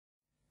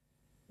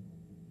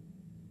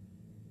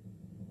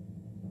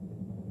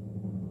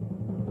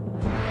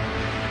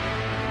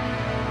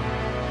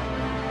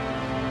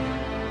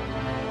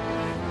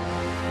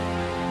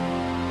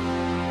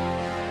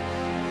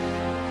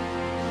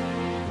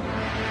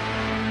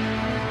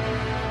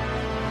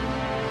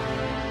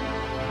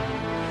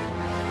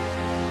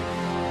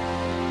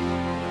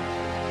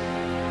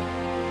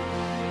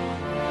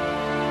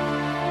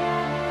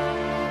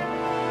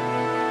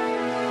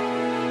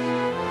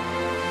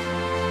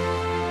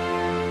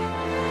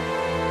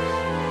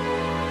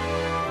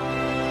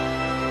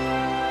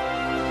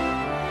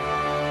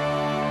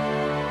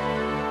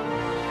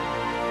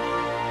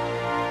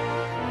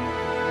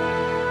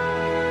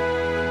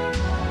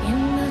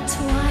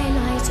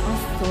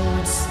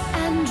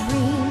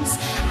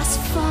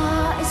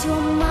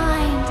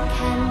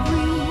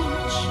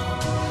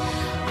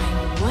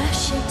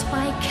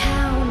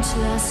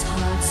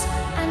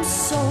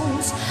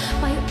souls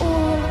by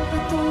all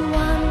but the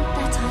one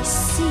that I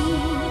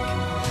seek.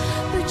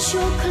 But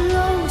you're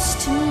close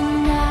to me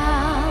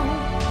now.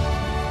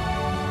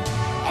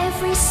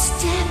 Every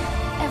step,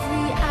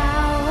 every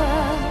hour,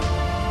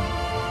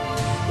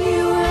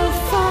 you will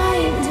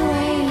find a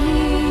way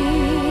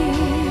here.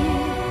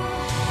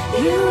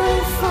 You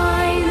will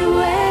find a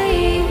way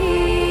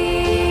here.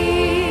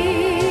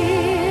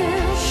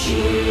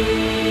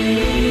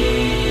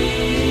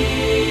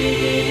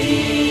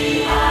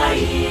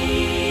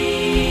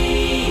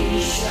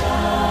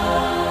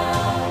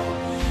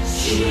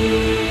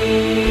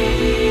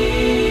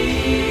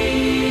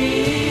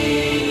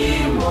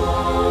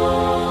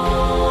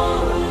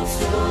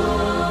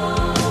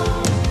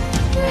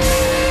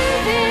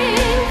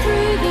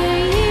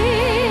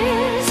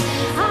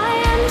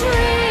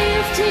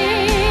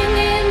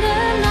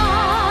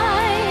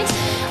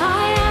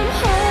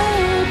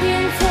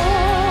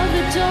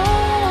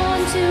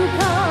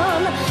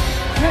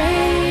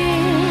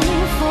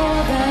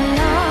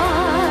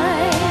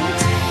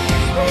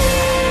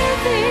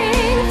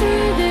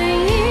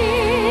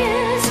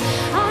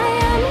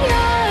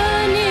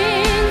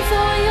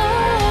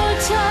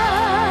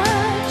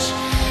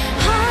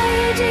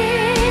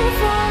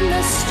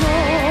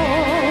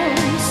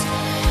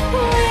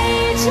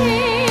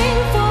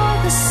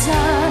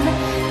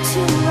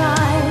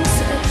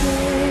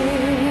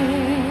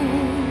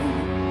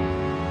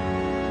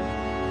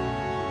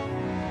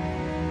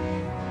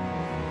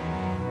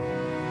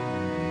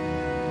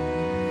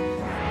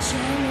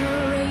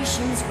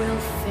 Generations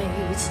will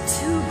fade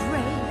to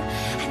grey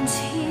and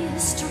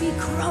history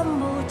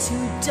crumble to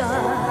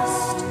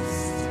dust.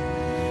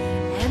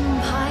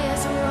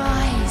 Empires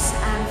rise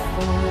and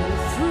fall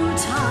through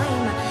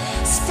time,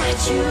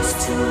 statues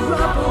to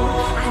rubble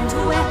and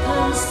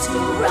weapons to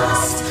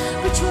rust.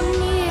 But you're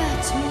near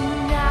to me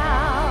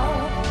now,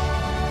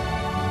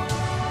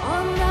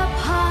 on the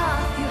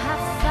path you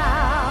have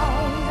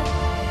found.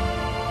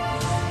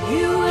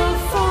 You will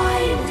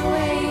find a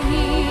way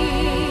here.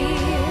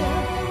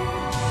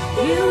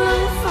 You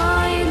will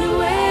find a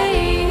way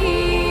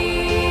here.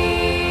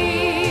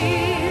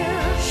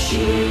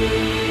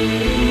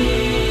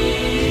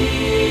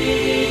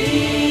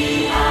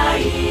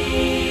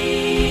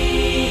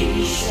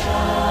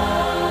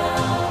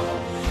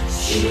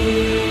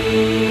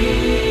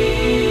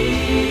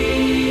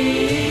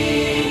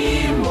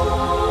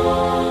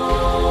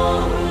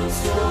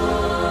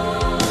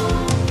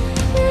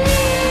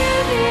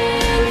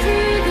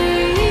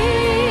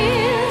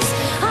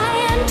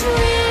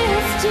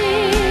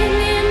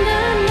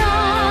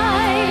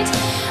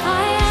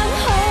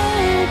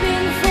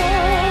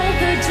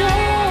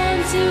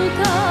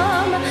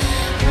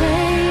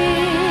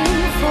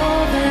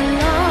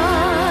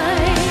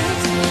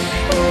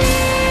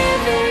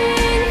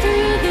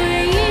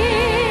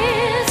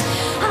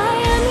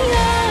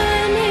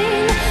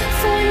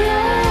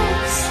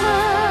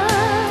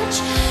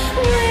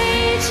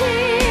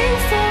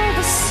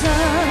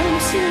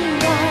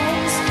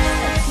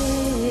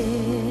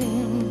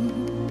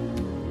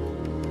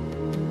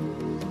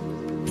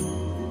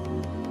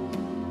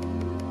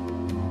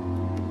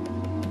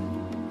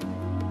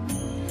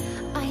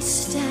 I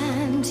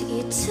stand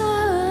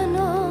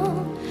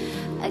eternal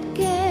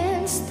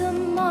against the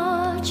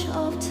march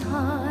of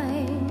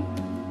time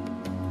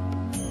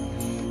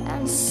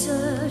and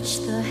search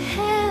the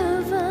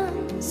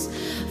heavens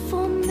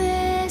for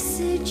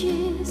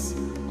messages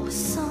or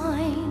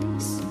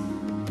signs.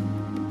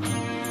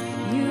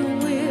 You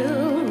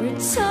will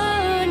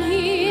return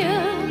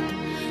here,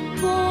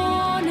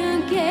 born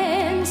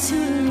again to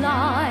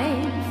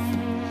life,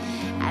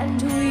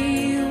 and we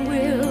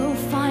will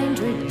find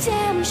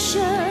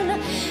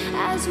redemption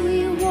as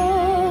we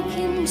walk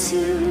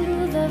into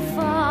the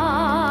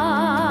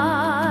fire.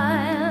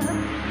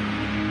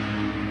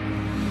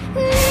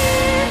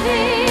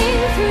 Living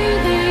through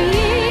the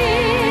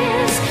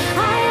years,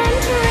 I am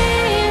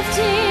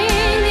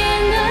drifting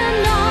in the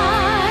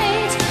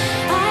night.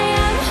 I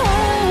am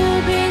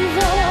hoping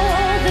for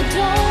the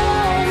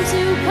dawn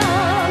to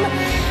come,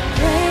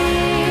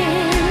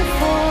 praying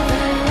for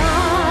the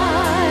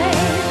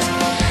light.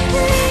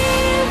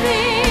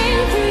 Living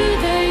through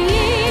the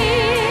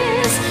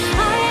years,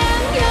 I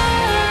am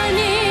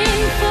yearning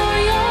for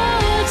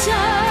your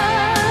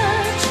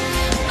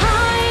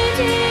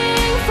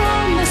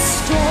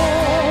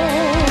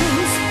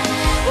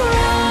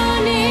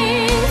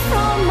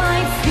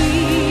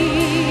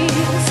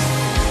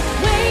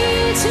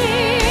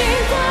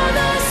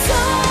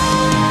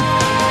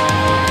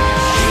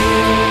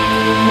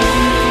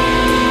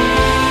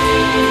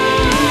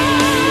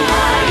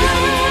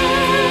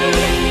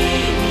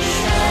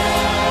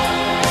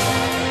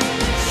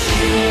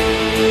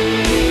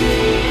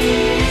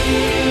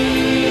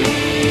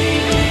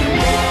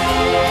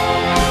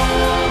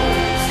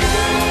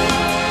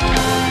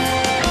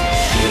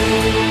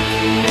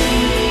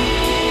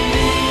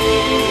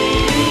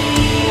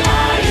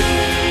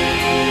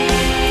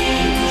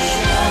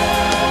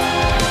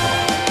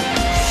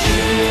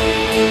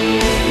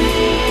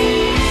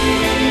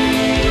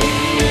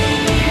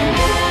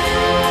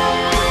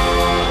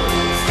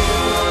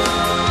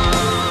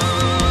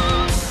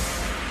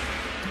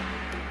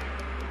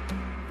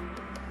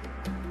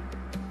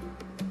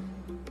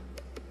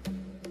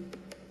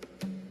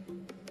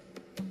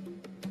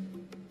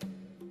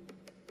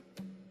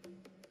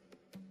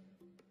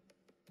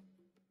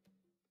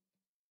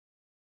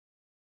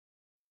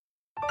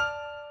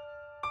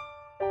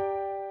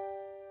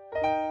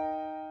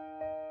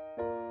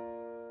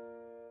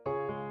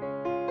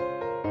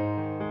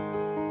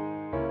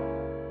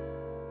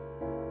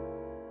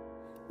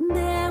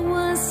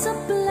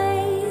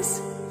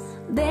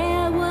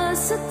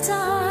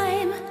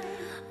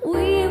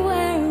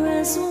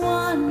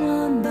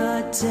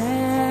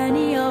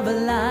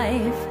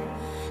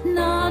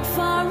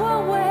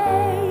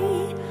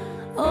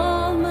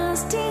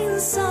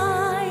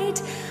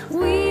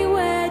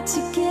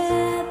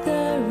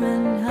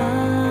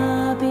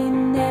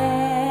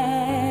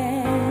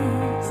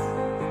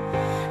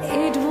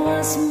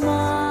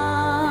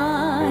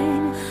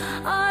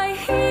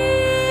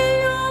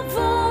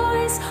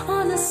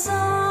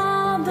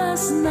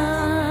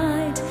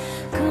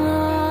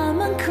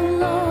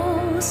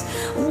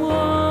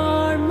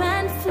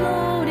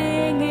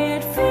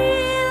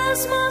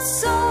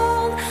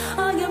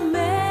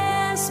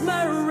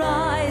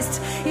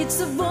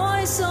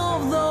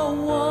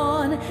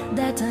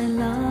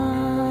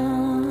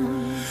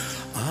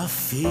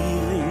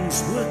feelings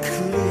were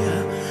clear,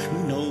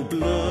 no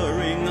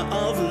blurring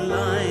of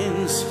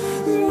lines.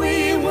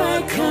 We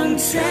were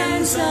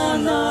content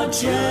on our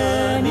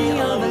journey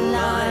of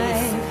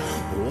life.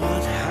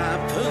 What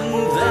happened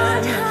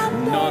then?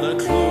 Not a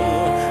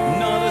clue,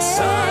 not a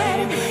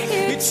sign.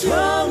 It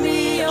tore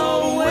me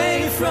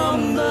away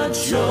from the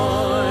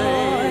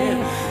joy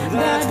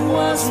that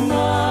was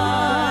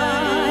mine.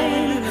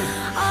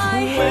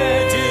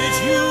 Where did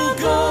you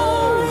go?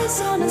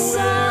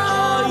 Where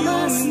are you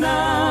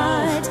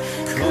night?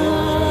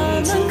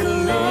 Come to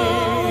me,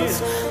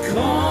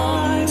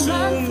 come to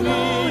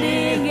me.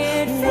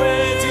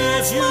 Where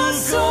did you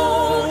go?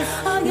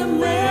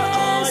 Where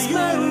are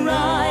you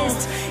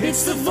right?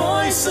 It's the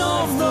voice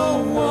of the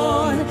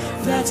one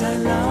that I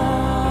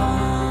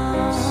lost.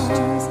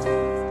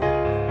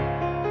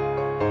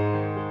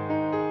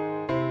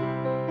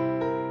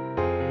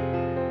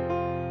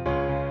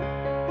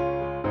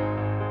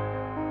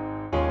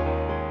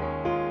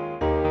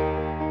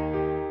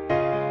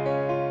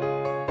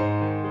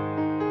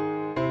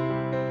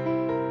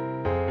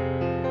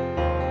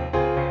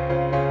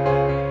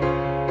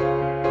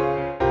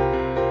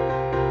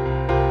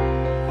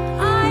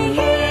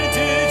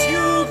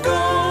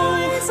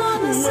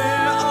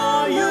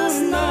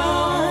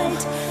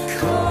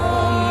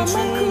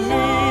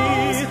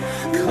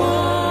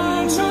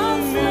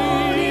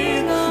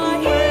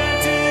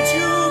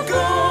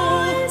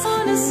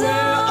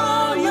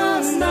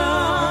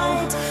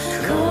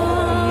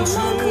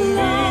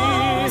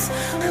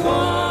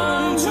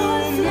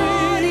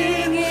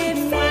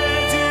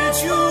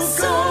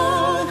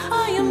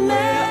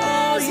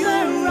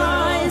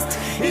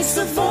 It's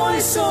the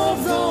voice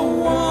of the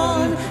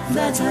one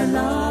that I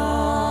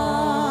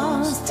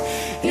lost.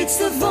 It's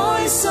the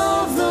voice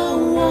of the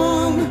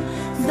one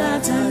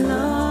that I lost.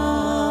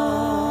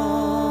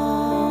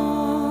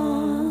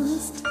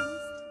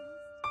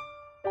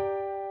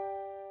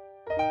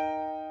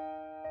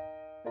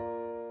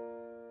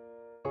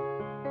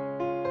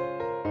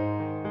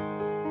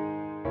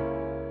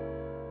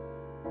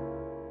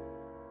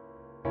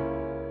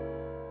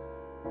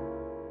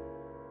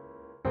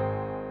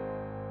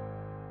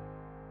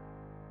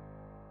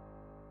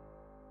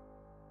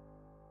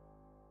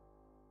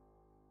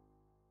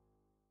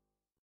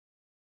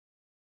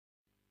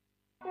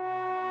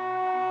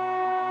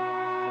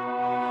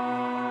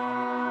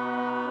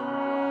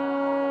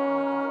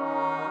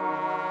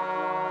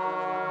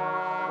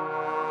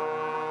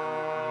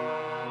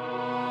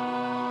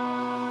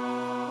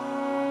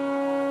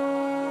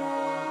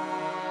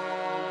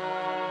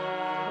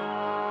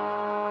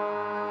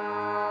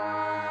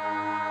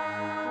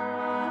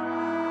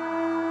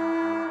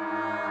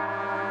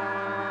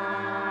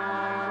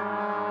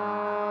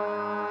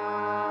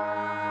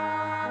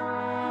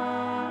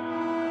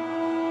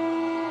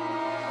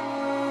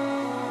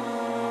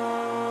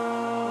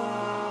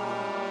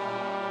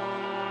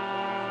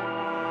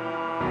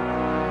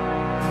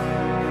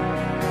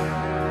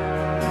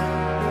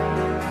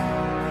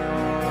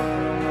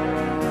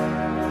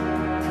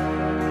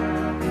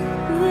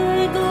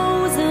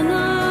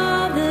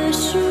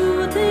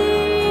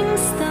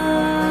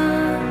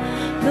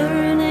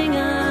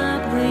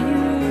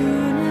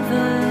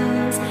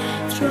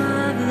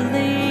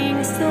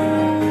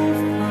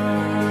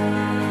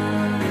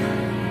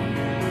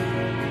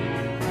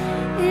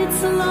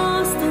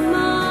 Lost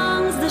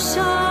amongst the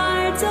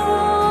shards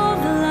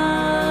of the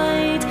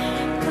light,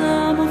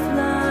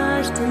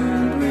 camouflaged in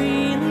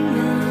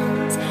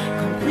brilliance,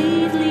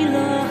 completely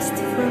lost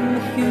from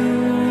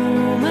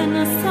human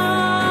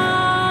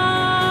sight.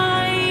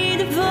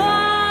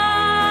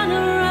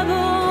 Vulnerable,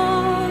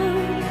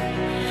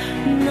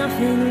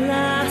 nothing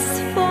lasts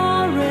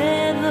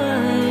forever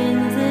in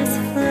this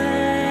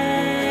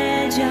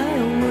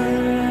fragile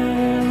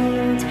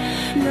world.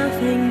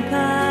 Nothing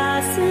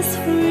passes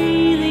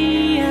freely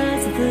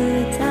as the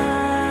tide.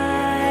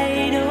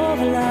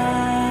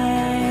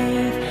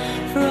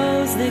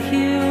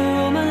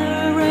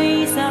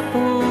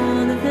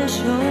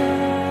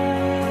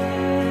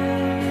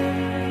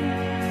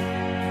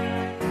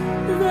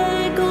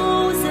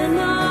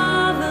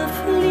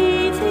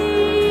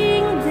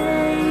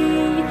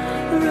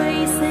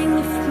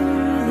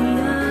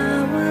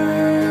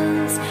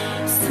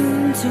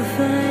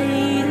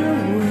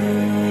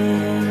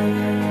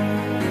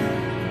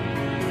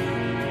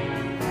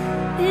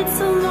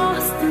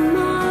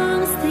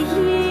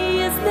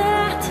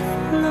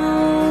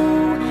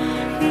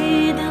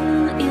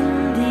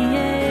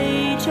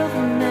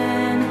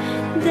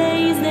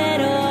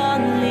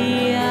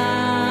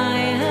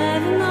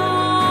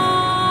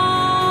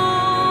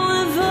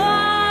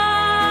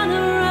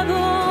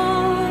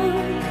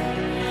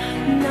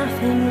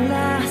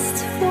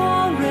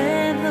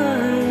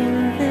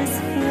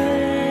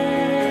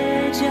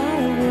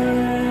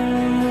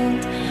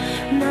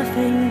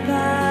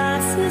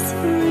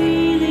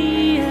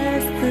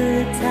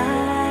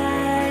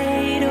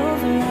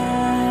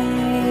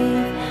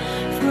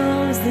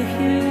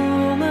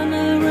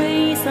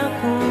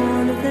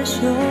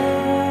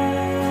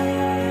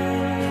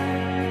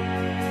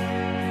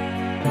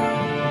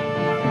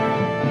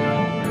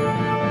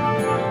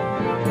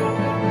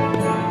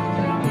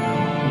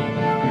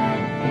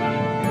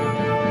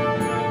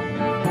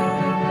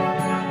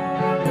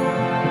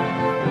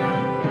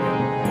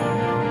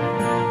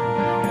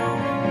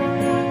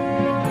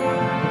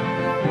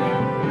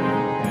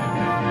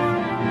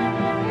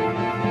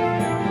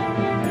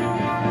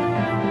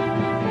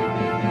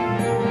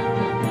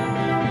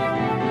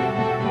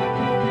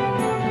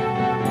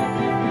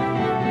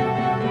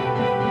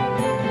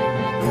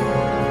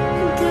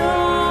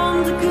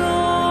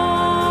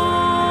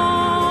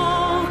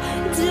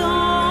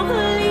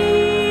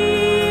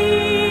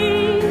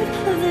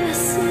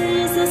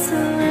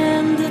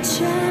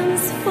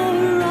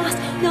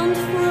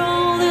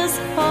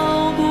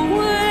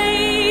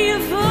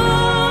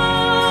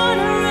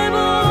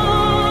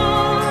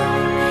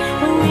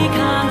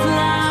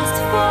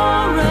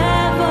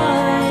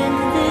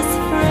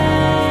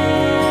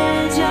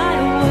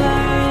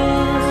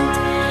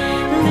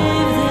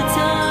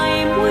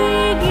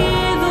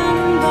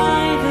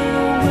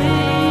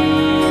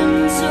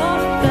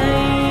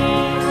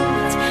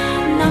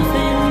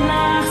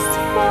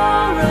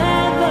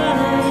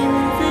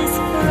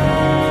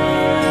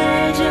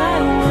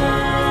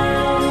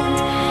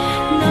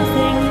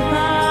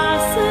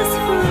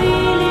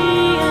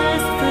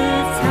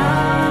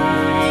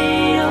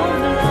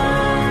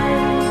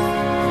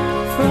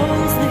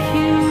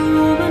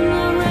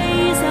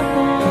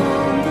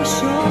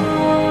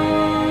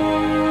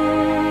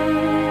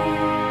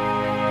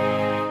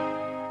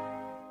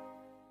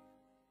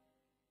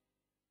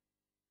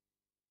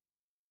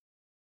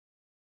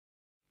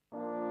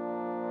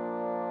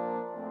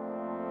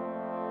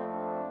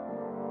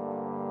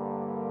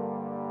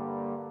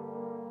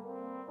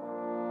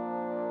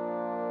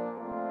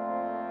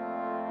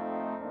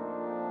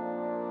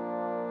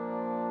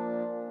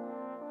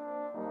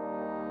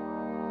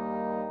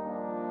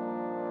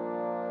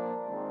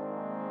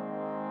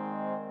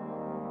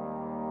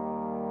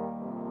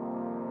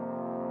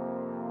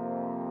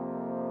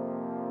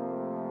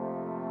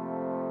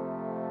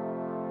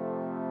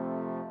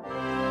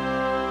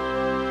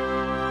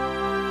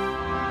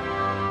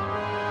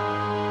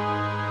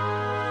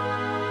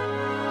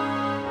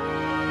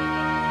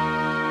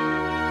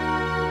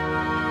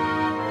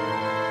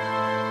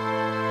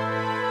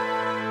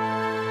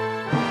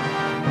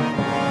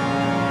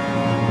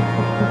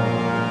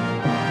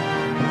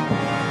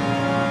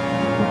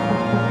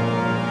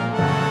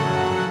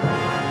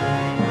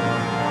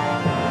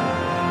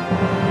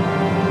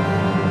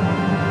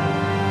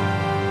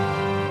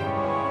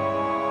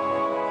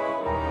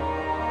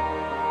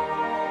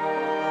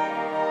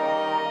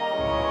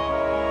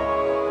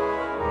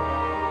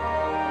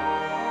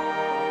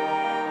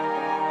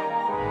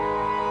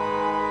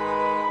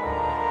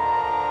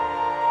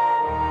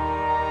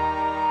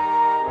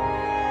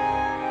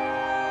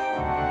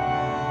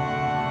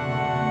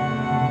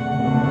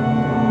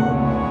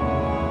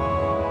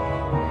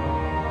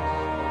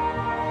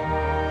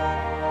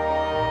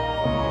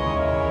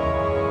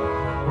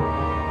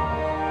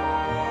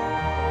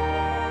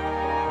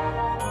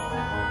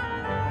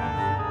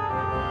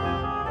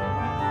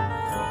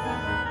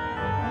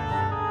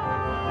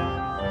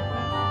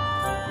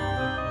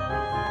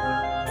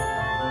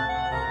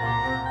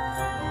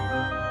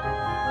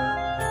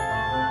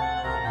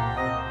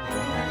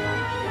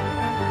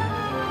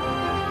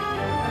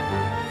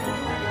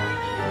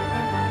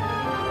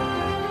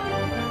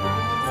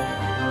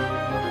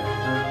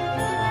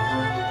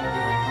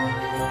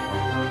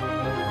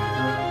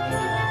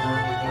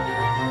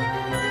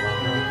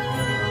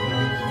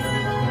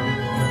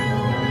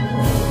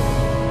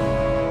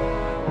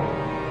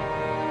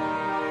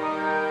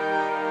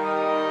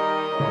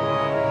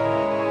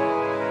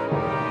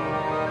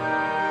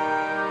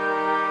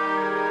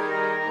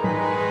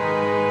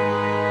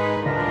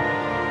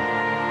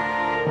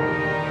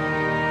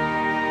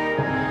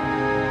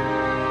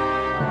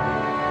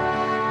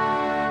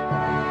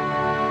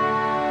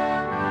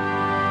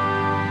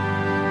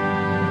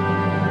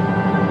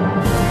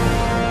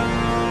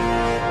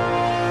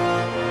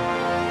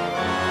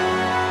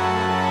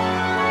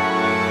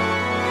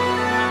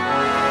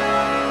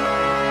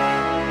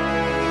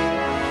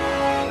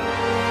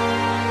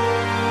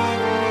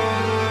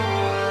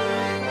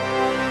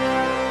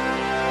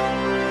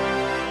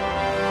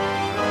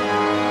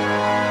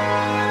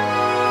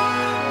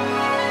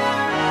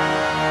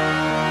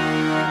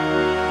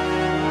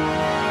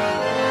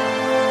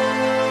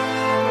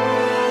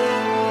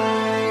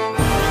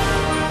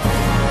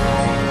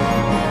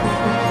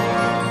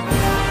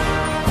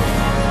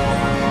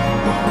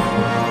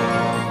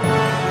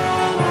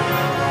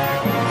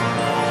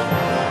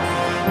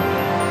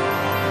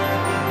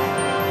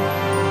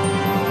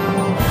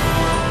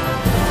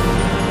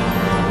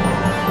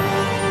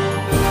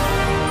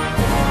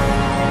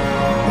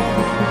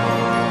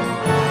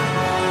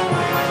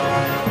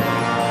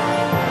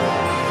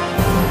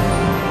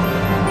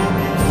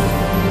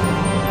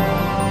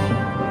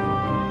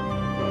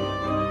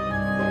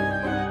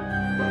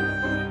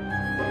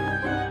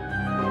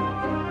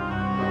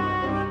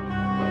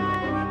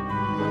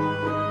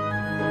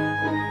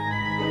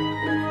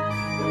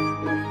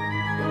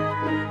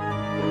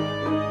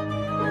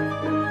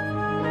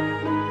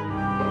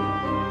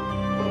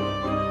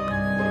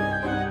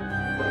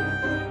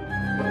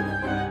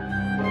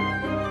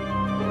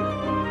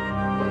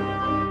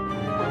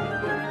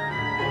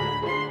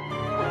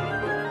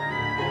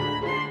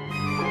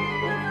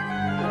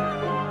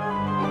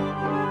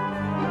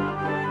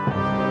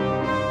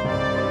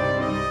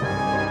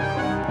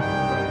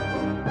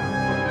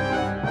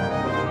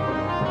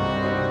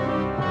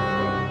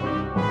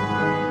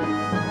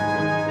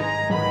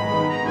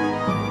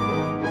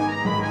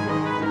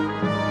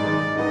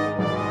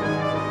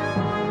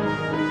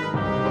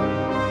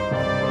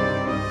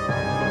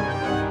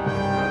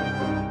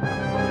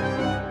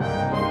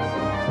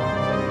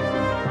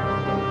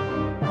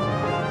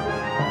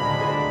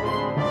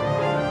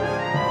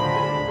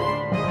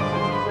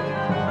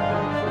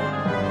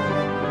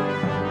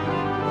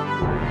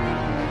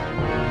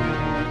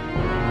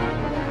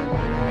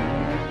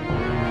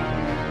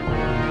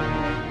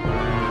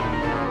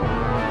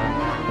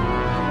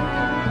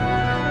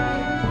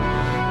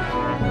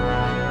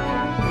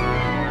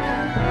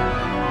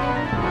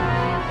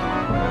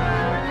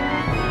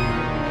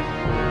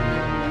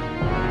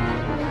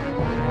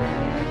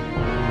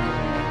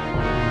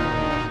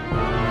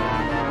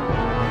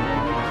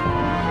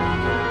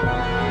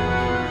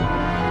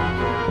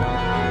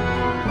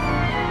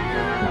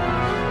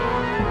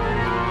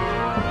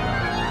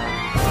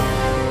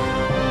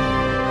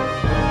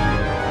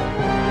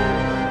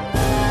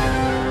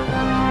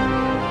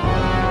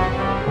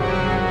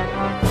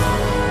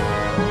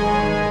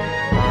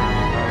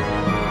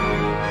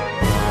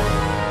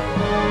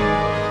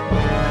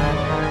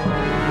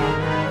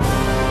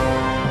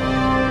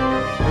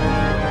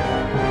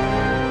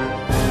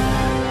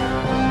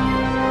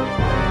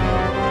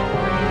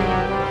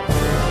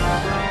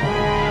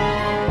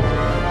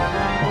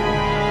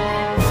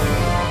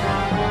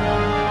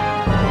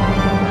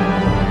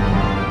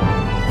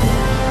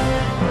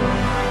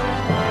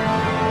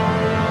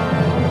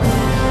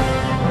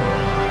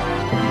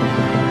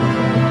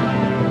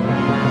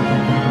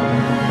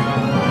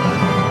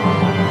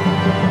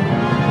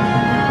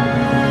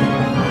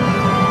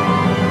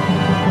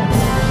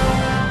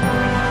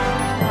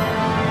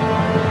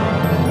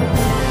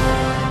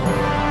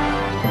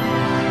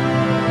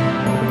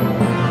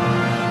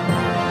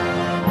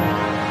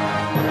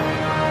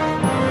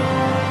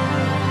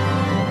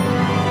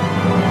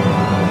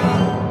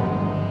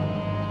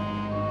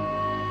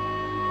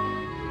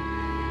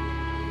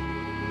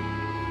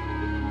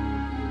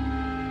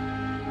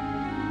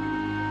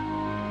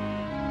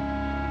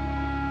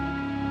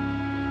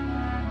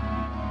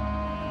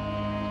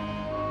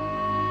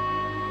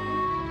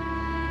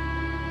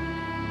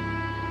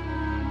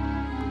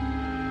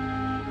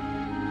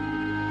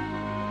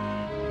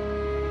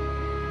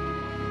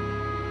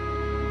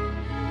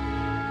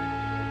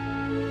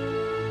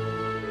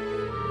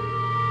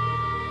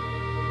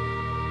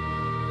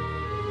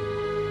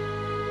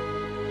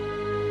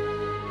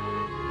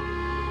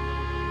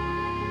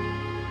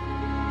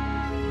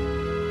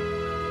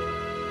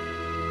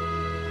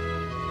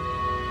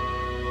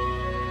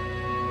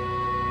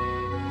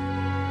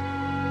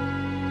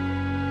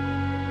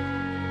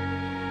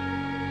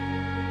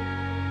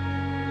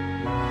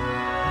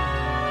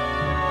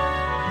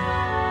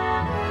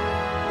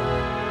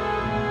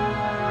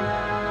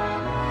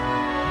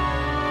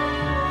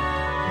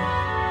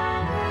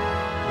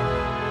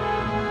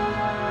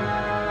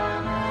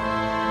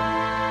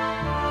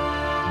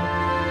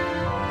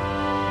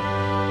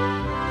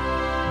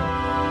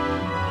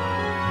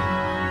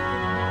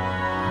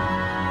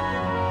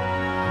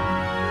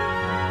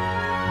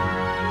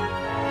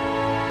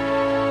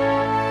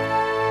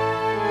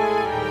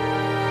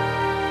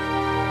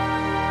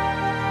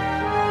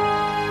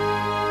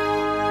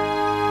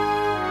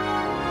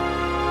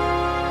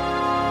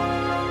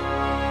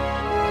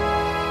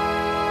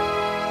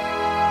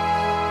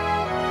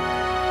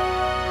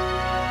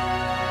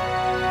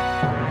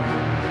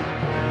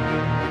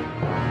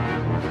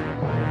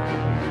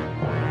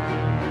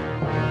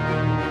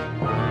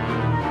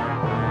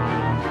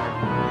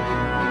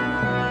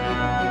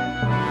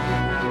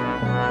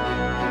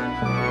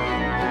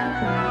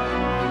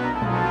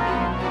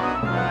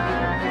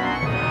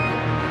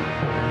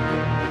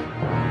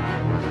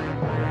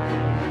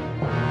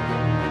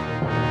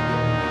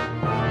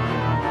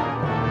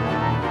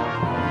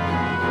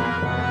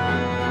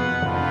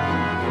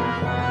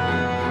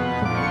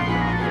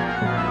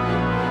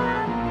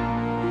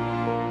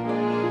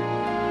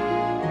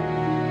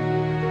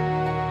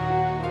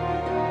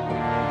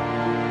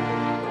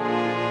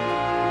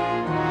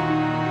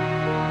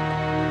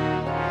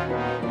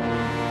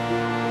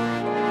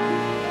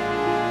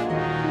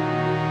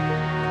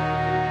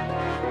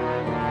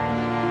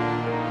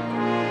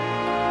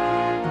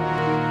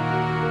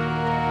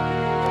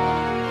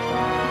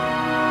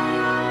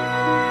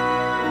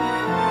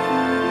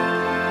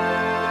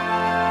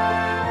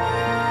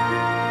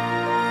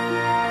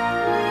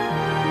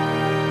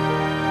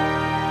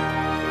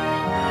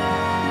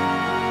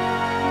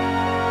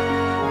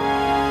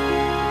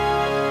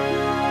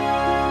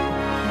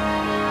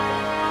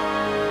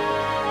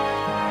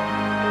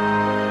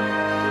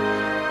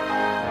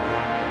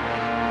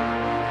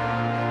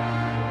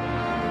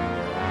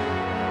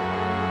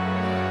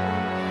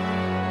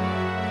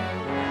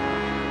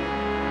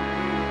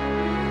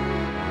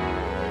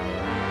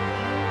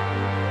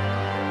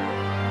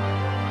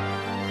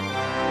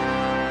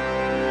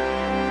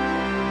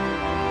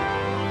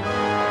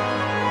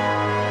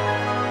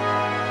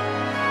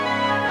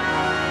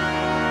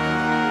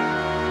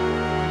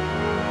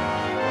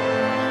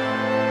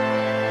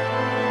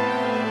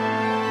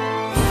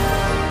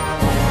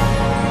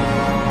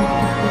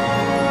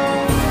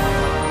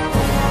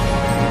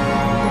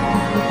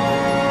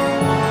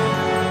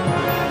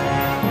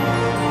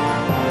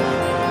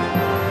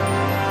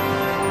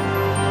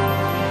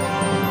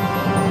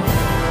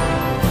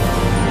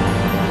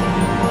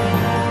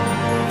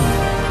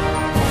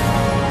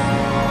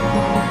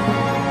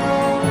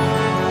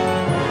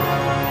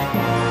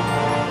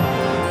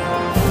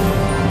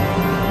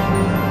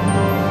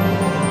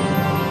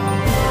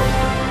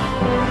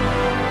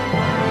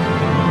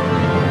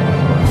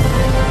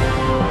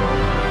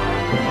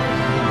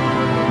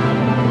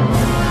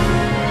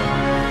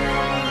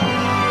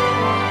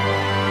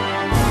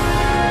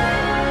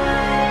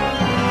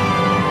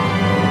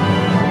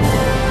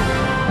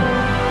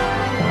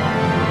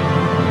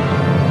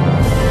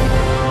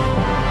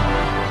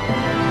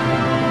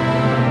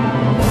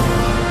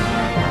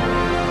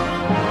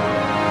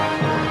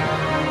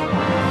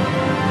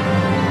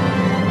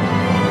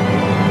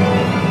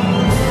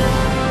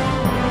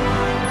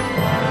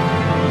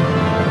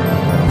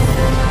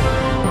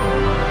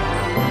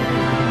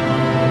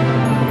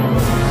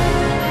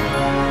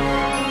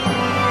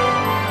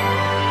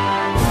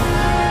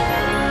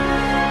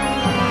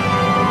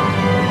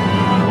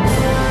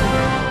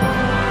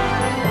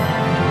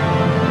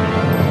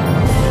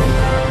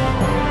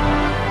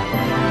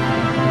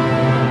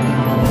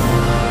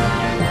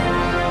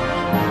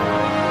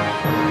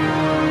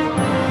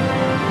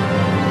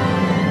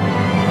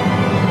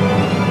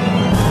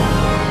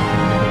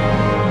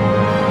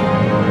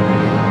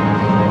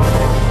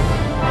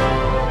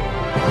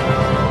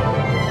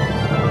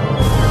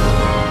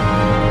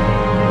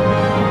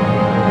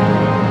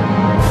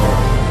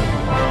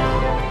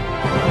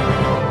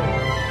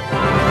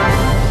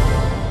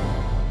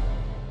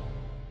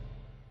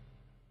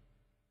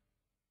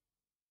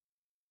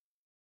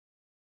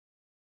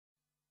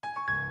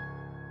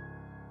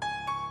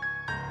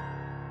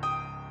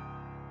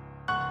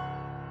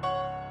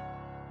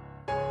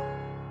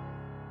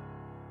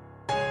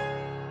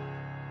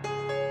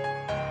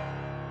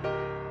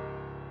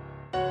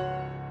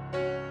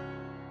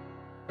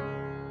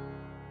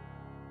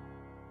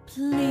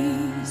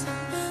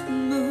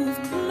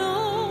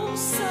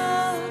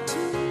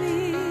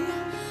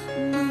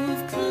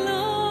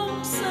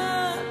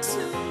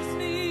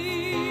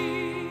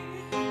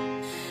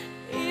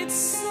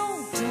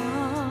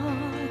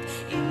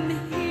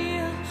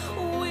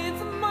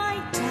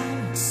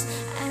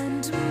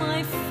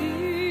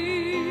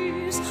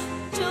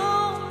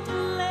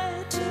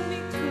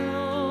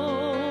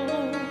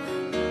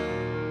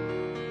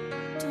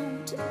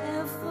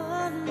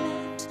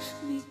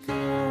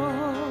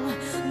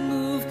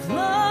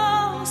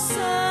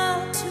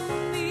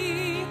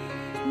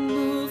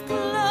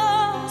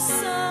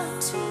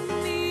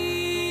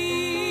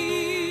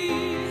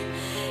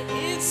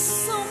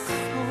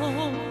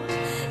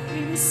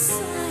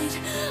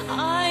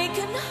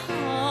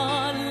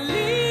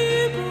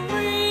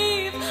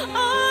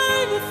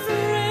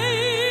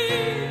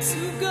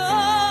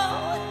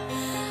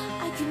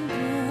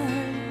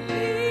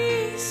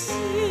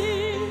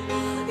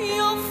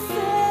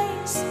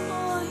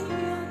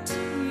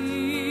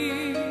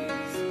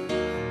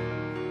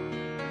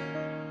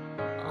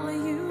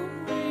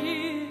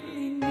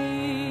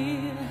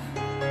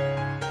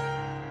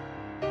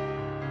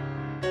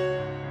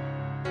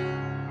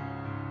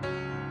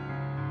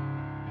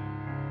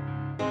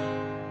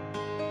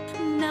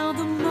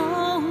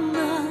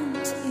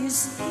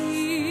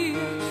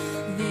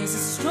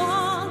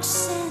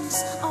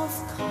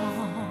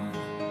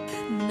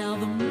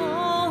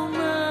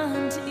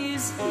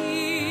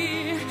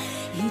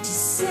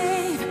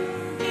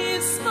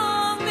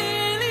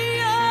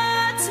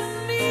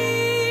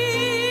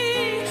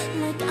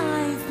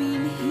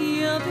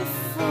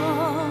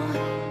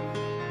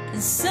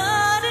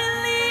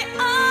 Suddenly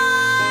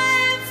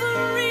I'm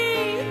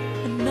free,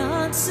 an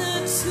answer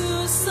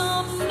to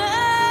some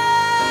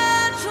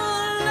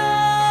natural love.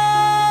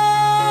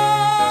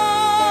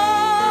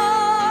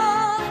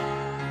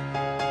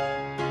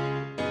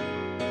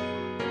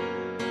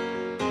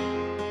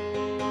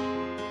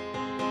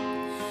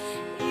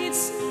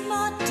 It's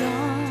not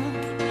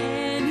dark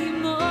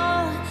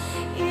anymore,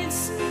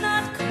 it's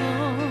not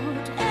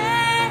cold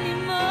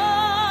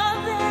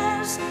anymore.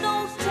 There's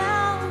no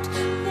doubt,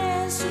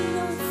 there's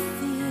no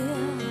fear.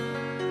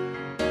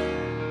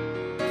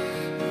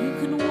 You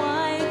can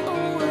wipe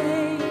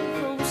away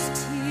those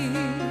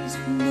tears.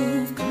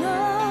 Move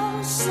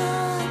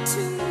closer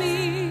to me,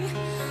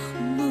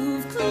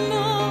 move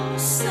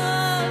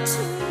closer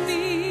to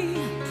me,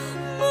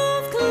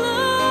 move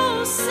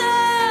closer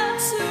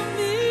to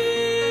me.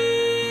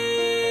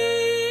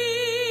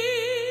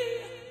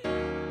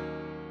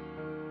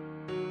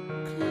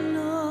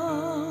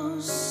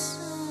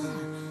 Closer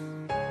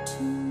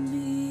to me.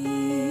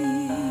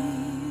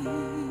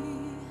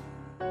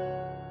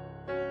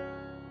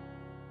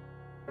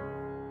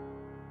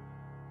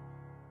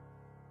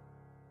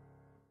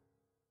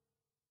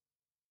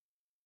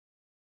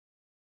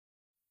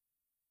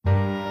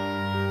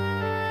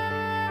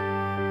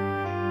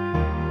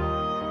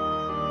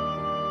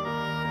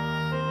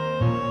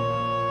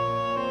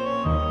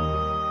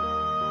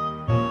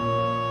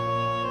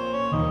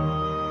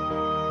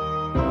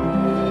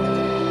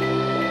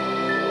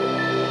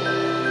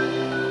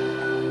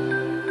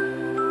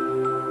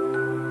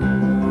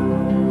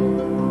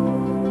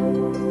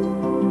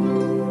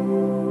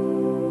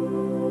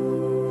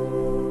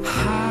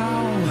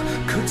 How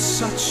could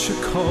such a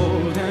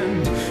cold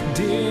and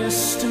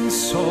distant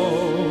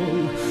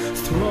soul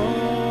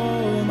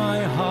throw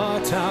my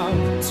heart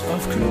out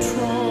of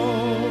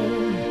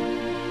control?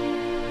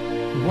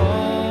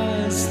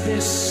 Was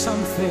this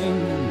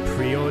something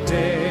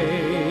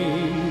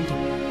preordained?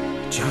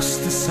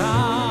 Just the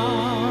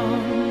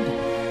sound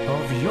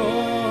of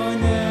your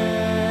name.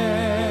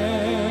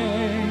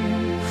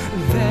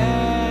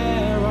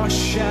 There are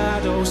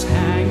shadows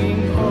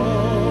hanging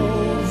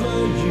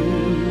over you,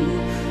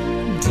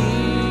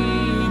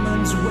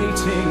 demons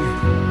waiting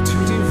to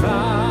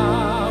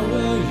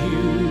devour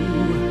you.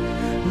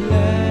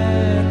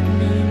 Let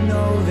me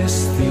know this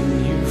thing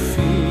you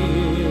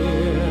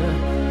fear.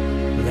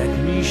 Let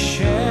me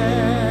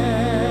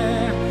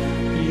share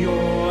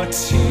your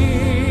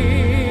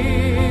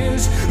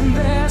tears.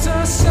 There's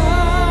a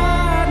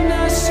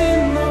sadness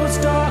in those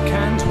dark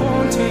and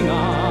haunting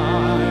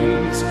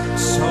eyes,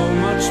 so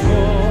much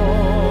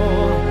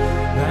more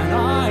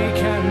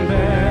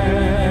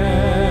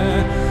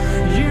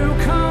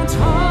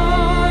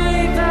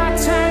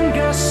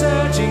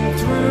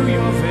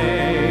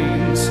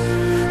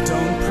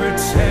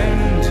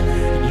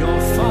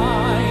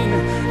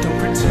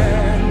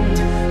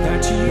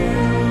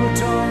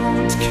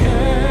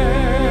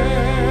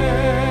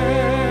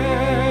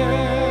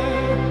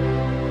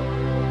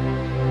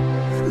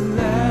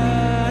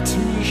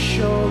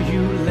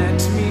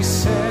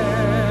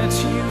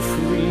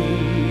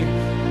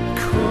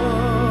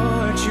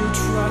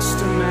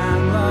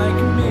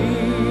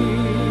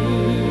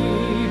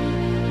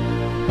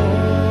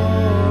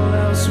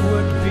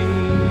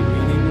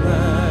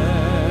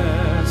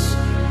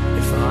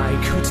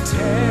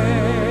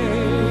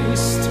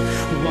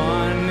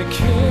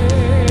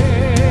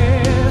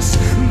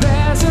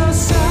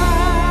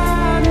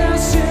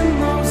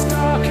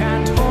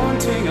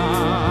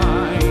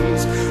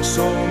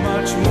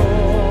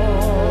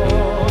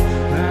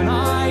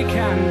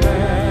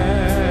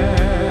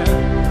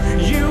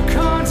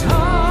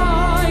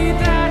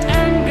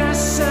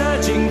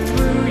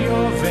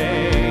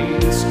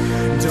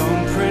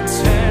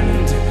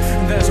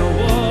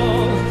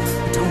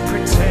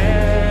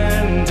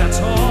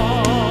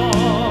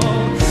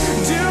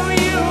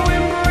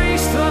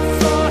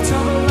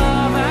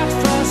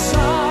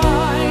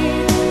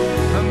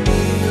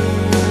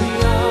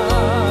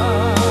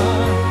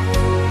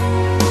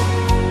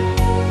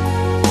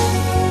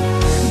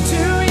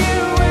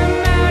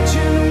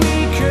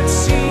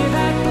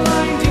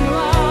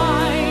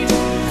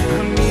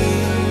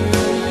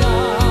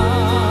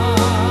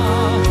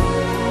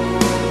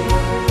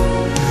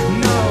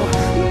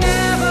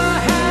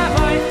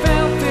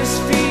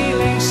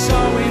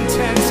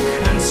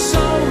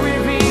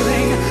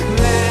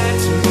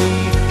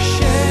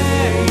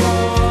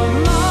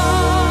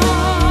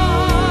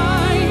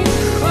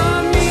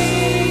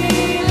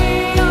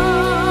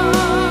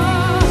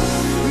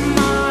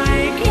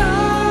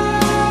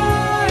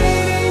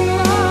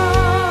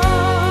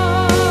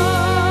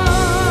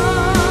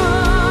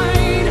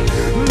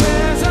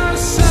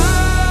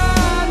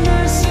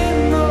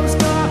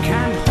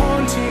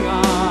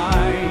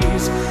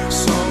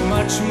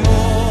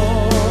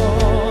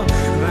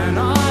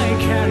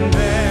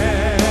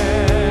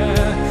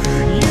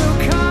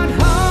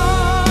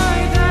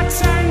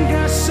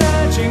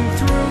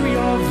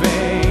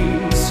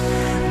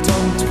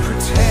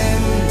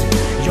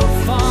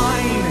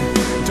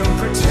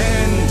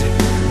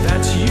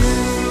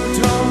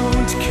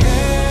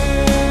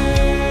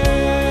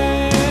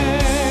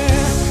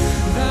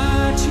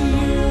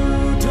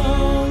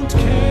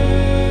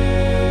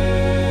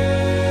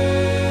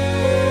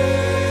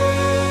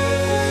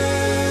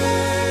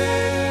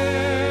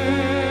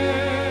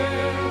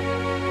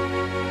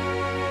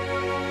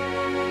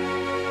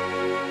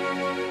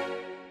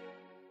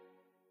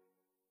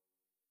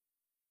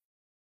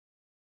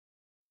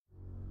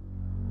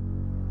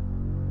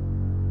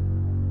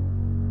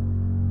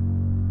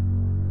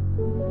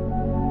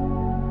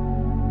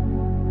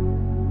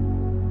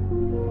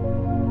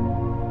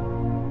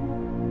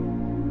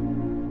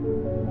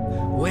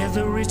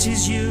it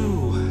is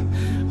you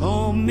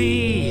or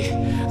me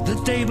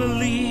that they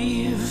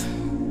believe.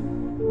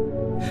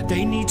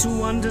 They need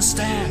to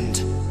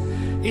understand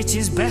it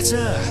is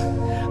better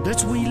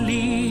that we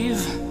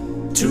leave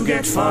to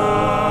get far,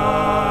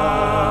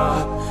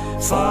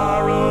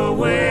 far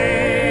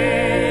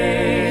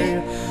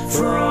away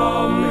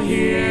from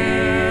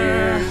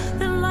here.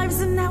 Their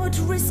lives are now at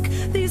risk,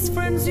 these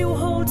friends you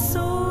hold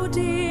so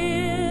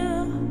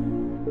dear.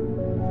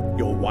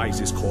 Your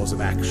wisest course of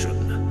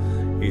action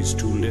is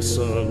to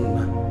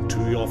listen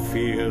to your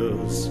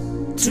fears.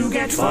 To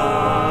get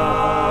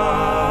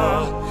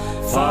far,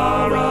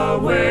 far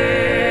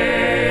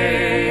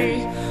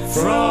away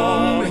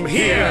from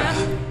here.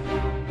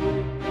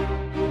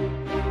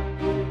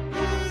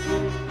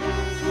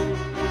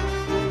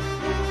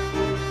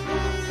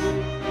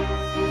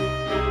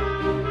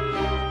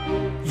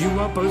 You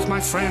are both my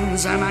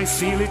friends, and I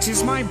feel it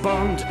is my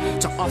bond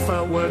to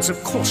offer words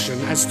of caution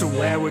as to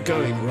where we're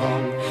going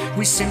wrong.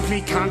 We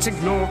simply can't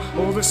ignore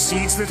all the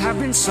seeds that have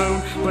been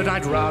sown, but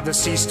I'd rather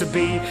cease to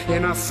be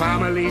in a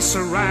family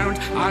surround.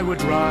 I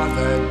would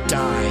rather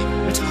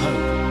die at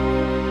home.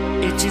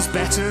 It is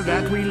better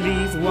that we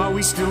leave while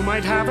we still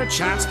might have a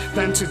chance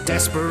than to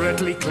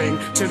desperately cling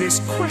to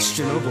this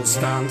questionable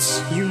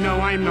stance. You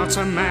know I'm not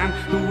a man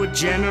who would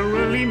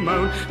generally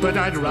moan, but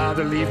I'd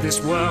rather leave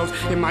this world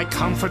in my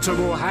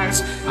comfortable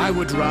house. I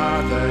would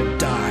rather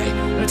die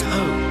at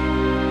home.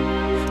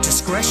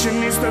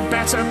 Discretion is the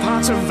better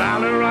part of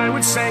valor, I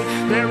would say.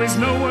 There is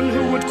no one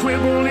who would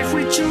quibble if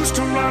we choose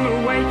to run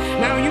away.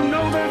 Now you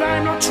know that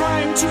I'm not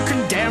trying to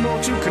condemn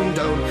or to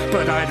condone,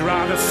 but I'd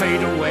rather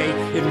fade away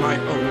in my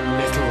own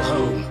little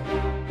home.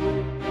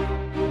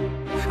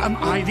 Am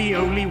I the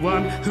only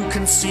one who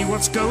can see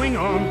what's going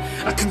on?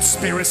 A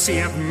conspiracy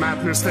of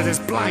madness that has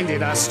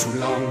blinded us too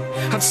long.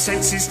 Have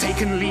senses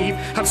taken leave?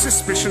 Have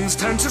suspicions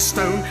turned to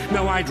stone?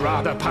 No, I'd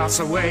rather pass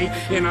away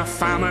in a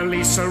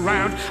family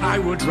surround. I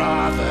would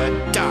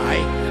rather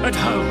die at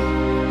home.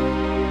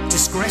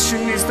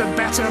 Discretion is the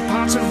better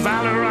part of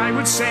valor, I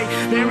would say.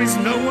 There is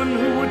no one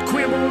who would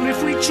quibble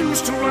if we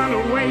choose to run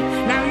away.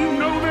 Now you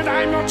know that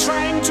I'm not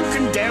trying to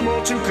condemn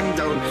or to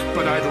condone,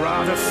 but I'd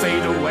rather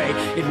fade away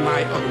in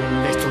my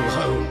own little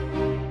home.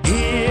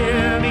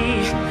 Hear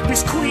me,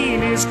 this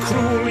queen is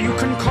cruel. You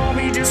can call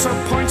me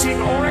disappointing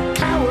or a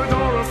coward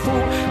or a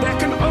fool. There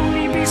can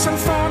only be so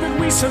far that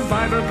we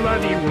survive a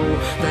bloody rule.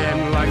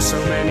 Then, like so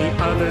many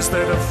others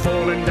that have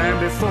fallen down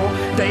before,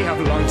 they have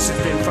long since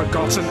been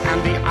forgotten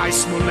and the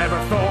ice will never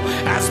thaw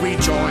as we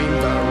join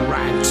the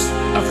ranks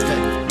of the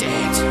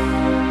dead.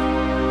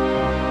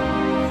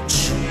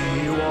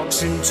 She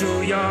walks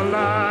into your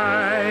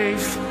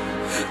life,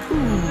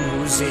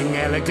 oozing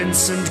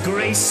elegance and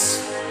grace.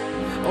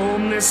 Oh,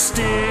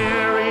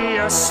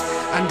 mysterious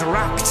and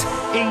wrapped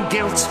in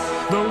guilt,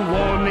 the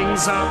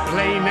warnings are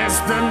plain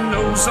as the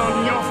nose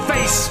on your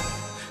face.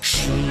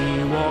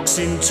 She walks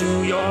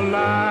into your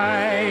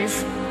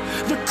life,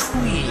 the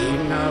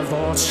queen of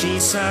all she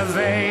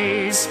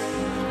surveys.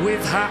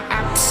 With her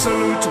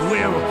absolute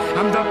will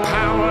and the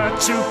power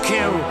to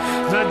kill,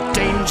 the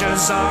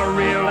dangers are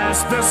real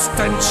as the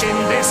stench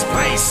in this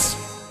place.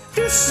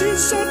 This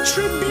is a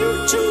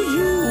tribute to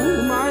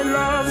you, my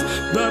love.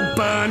 The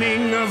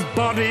burning of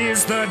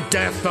bodies, the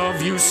death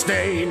of you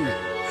stain.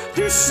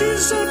 This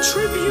is a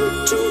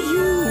tribute to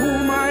you,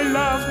 my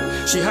love.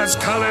 She has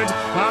colored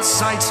our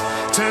sight,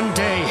 turned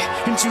day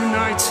into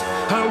night.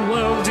 Her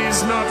world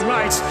is not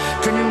right.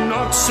 Can you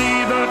not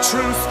see the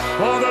truth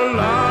or the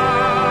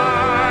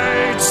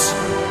lights?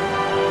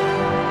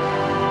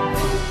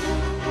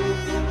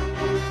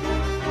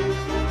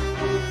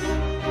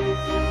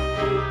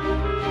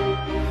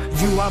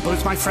 You are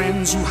both my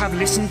friends, you have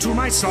listened to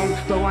my song,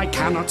 though I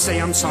cannot say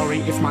I'm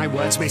sorry if my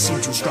words may seem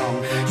too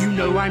strong. You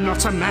know I'm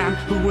not a man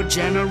who would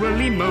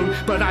generally moan,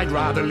 but I'd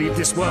rather leave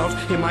this world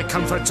in my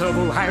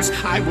comfortable house.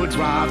 I would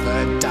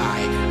rather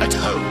die at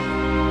home.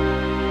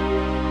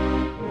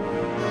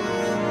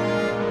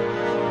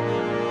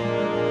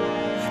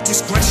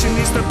 Discretion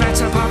is the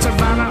better part of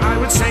valor, I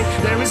would say.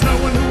 There is no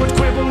one who would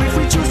quibble if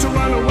we choose to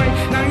run away.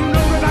 Now you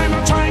know that I'm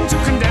not trying to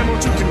condemn or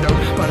to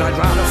condone, but I'd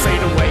rather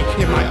fade away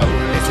in my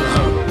own little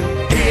home.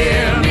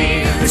 Hear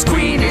me, this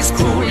queen is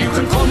cruel. You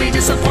can call me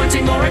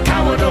disappointing or a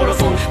coward or a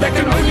fool. There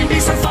can only be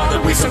so far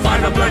that we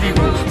survive a bloody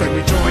rule. Then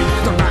we join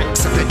the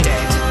ranks of the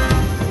dead.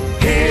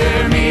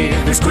 Hear me,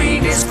 this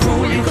queen is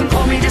cruel. You can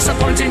call me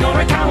disappointing or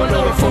a coward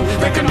or a fool.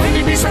 There can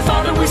only be so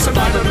far that we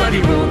survive a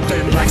bloody rule.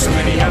 Then, like so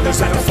many others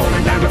that have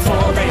fallen down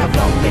before, they have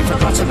long been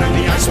forgotten and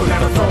the ice will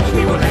never thaw.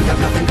 We will end up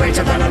nothing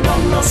greater than a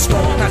long lost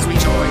score as we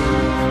join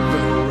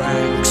the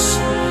ranks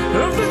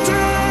of the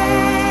dead.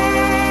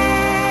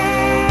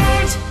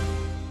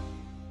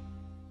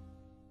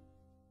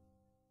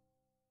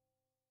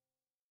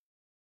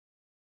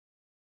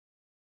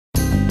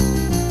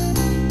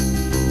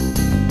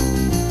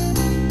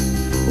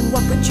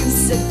 What would you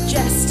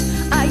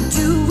suggest I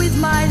do with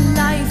my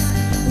life?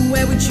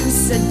 Where would you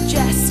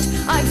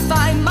suggest I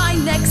find my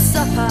next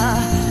supper?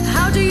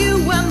 How do you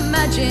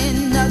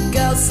imagine a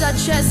girl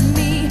such as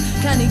me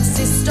can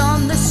exist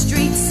on the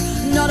streets?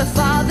 not a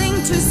farthing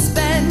to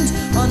spend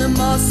on a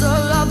morsel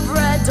of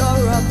bread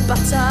or a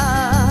butter.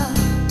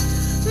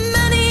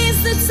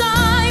 Many's the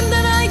time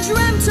that I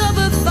dreamt of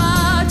a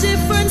far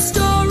different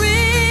story.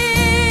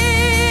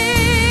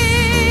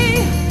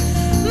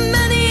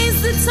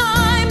 Many's the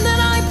time that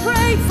I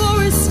prayed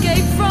for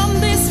escape from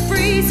this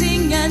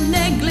freezing and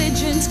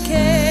negligent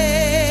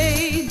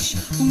cage.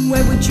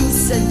 Where would you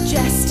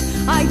suggest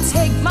I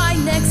take my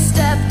next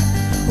step?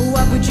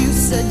 What would you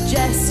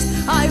suggest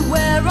I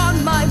wear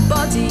on my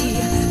body?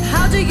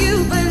 How do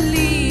you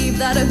believe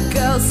that a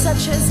girl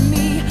such as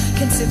me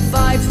can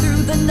survive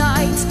through the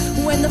night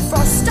when the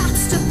frost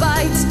starts to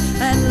bite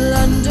and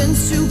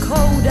London's too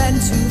cold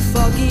and too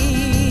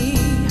foggy?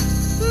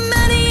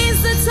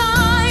 Many's the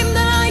time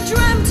that I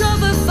dreamt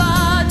of a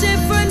far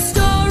different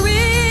story.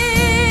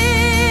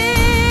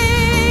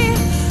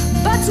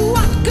 But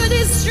what good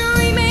is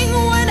dreaming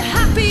when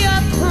happier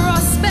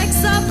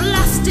prospects are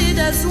blasted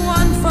as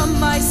one from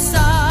my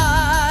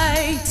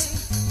sight?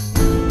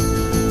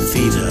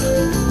 Feed her.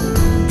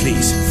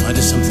 Please, find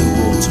her something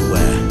warm to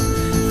wear.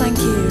 Thank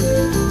you.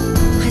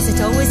 Has it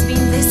always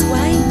been this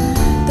way?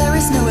 There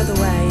is no other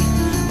way.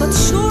 But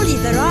surely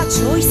there are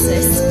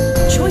choices.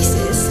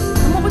 Choices?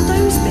 And what would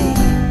those be?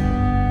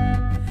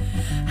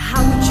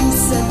 How would you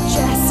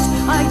suggest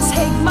I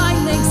take my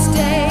next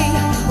day?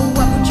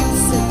 What would you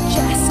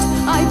suggest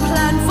I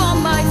plan for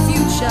my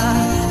future?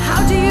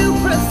 How do you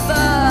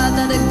prefer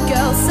that a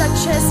girl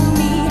such as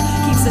me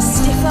keeps a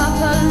stiff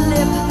upper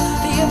lip,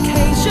 the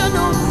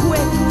occasional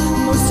quip,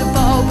 most of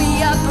all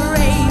be a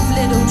brave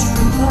little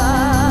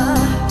trooper?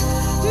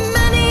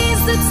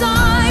 Many's the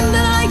time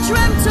that I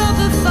dreamt of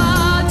a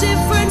far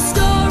different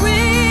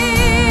story,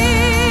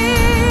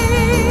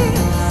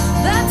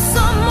 that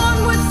someone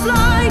would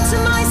fly to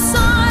my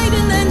side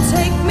and then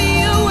take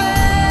me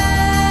away.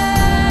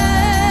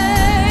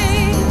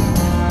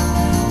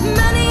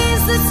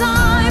 Many's the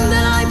time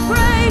that I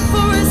prayed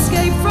for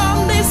escape from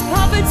this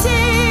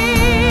poverty,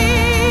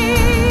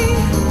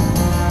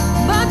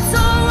 but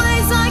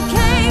always I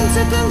came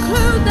to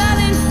conclude that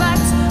in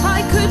fact I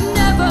could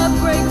never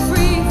break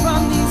free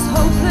from these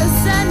hopeless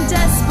and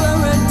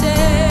desperate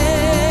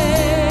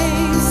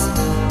days.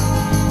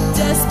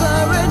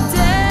 Desperate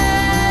days.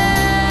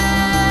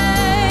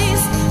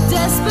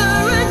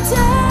 Desperate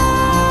days.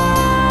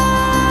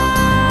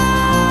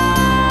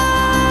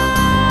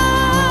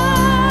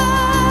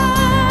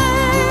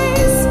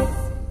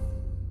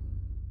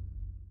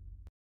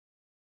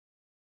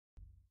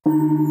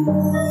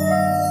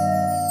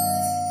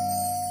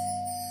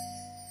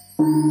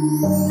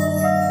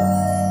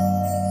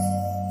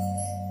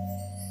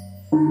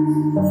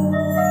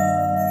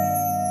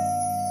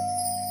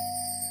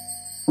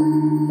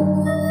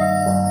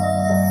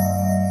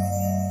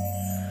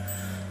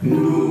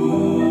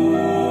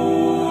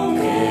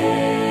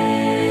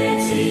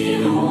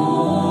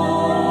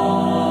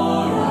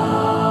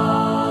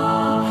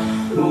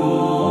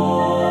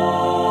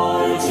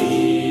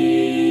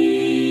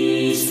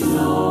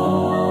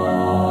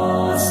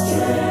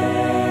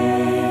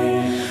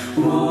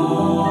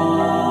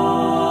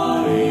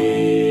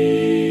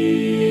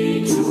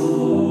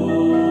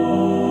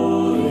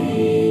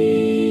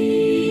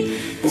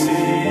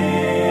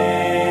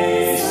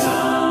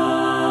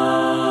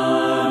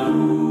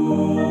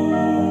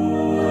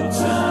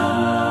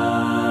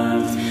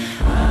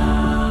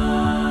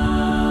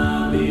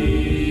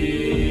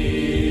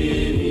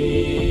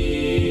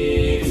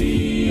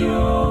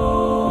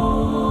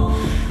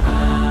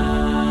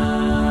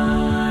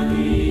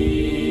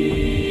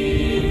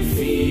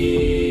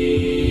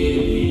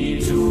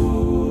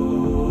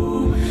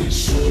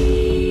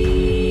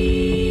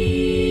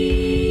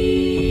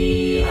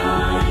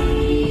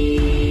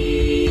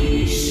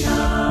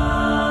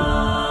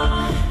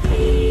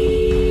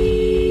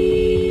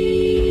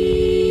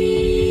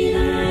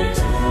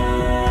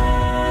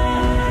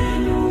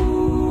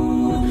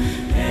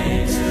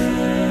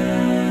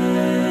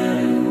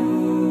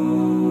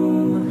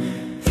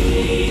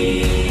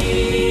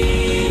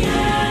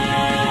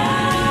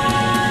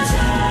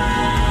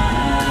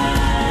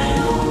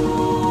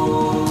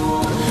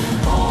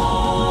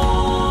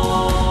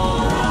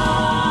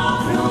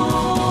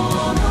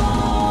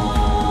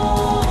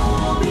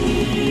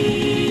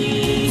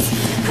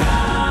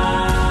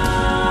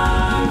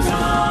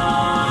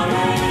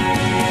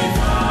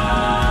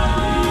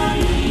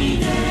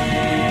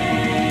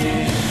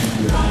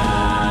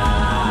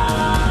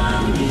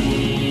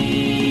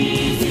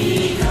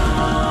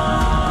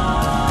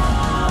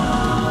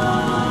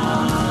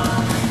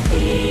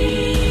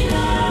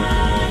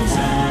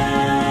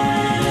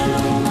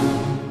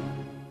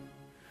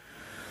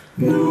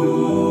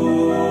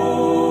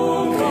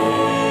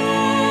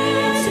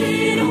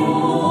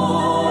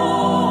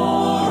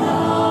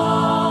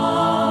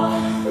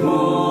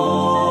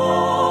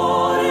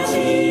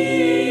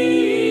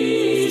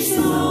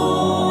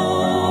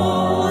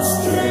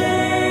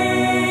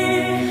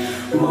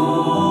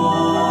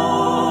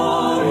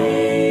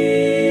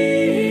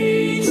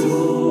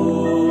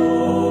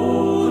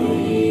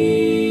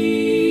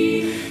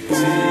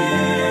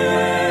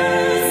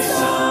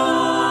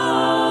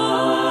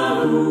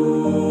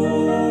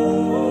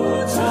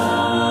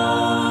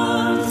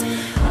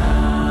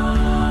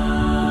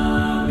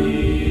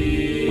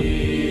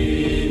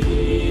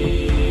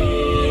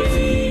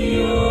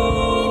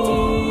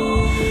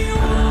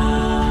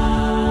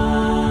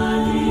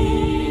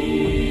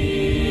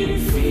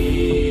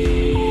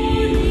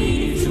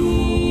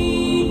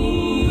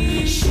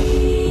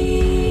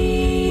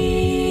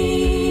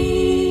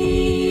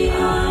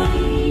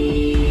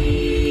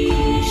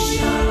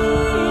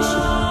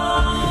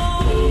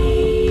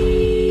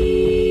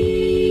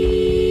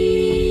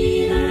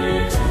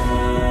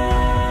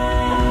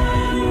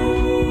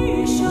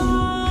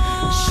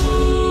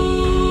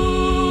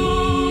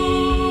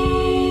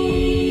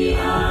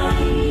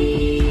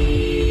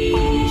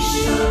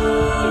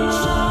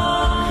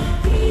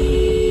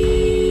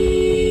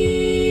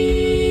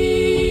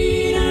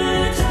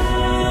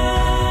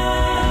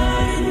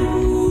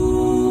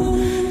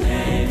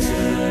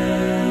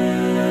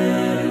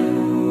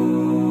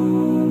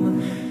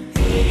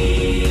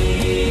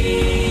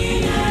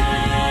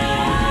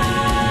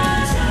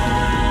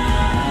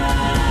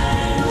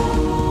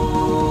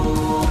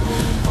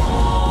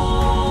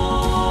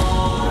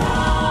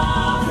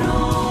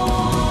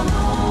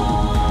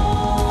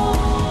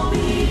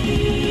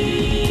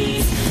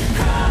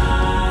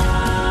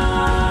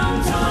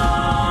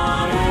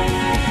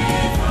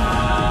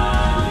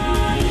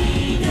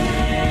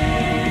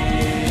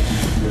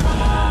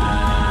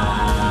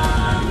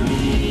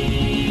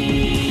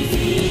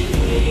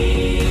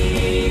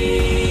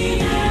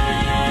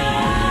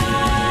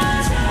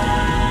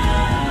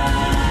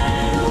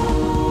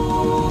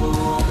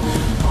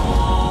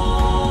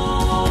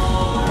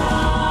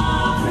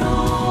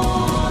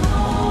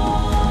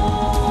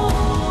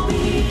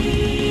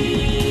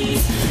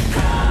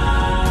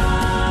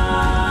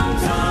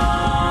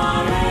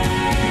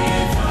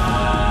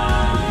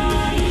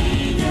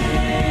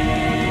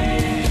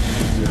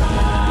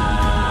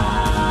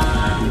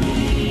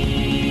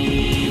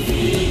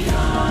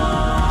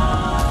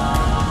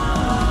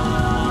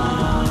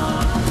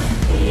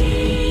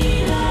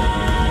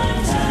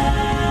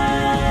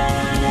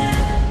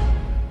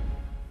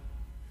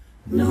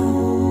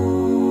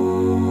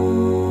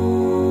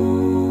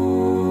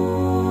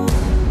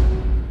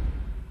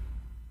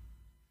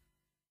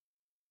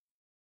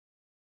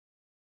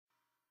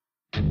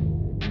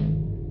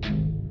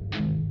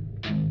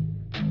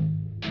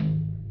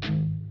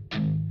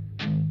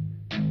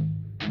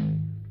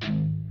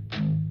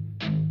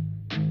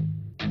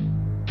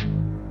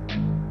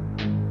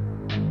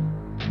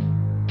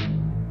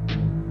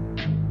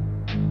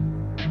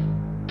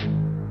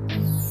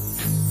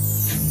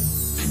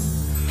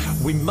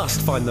 We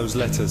must find those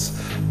letters.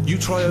 You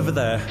try over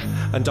there,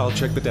 and I'll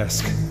check the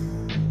desk.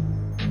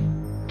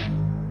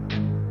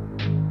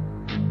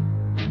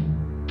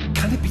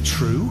 Can it be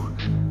true?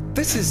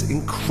 This is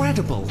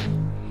incredible.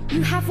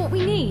 You have what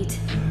we need.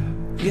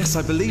 Yes,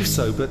 I believe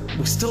so, but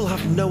we still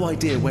have no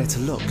idea where to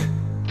look.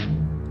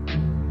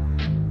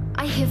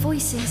 I hear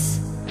voices.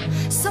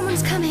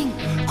 Someone's coming.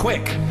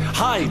 Quick,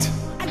 hide!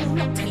 I will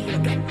not tell you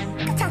again.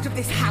 Get out of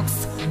this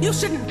house. You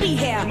shouldn't be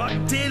here. My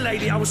dear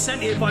lady, I was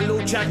sent here by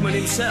Lord Jagman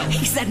himself.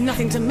 He said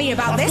nothing to me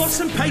about I've this. got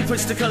some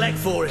papers to collect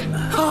for him.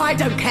 Oh, I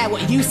don't care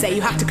what you say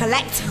you have to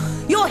collect.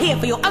 You're here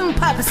for your own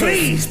purposes.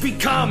 Please be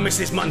calm,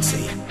 Mrs.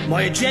 Munsey.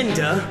 My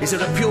agenda is of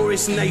the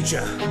purest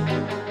nature.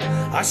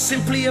 I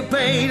simply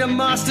obey the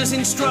master's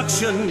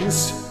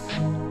instructions.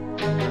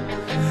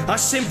 I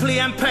simply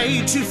am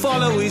paid to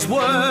follow his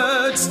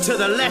words to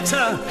the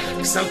letter.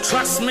 So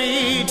trust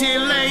me, dear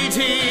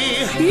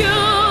lady.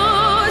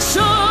 You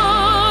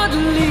should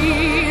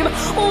leave.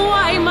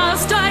 Why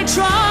must I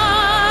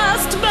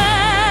trust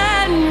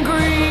Ben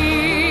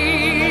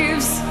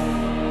Greaves?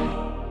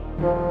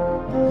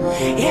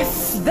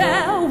 If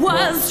there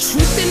was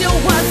truth in your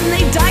words and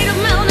they died of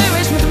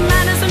malnourishment,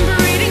 manners and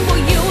breeding for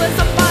you as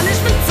a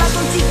punishment,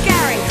 subtlety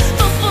carrying,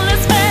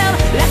 thoughtfulness failed,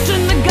 left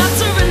in the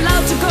gutter and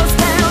allowed to go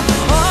stale.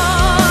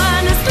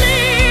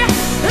 Honestly,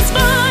 this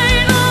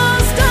final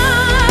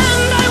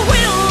stand I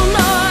will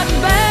not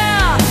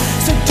bear.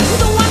 So do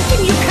the one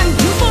thing you can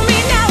do for me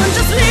now and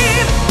just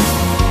leave.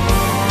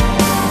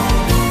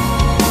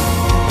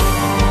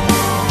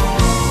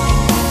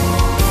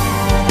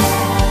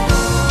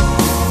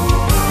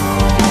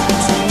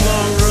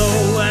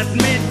 Tomorrow at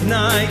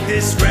midnight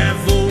this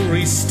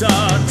revelry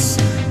starts.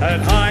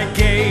 At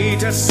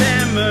Highgate, a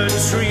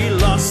cemetery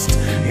lost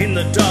in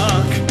the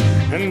dark.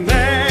 And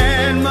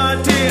then, my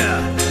dear,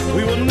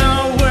 we will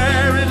know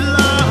where it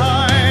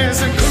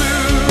lies. A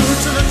clue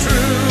to the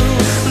true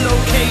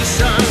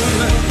location.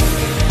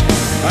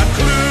 A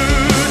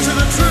clue to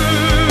the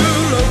true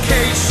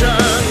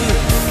location.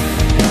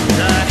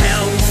 The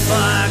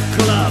Hellfire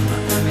Club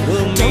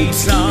will meet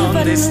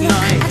on this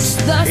night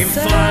in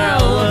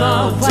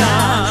farewell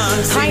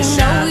dance. I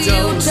know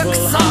you took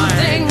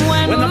something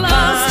when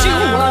last you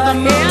were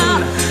here,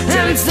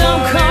 and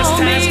don't call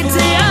me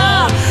dear.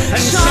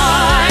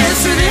 Shine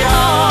through the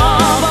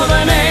orb of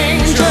an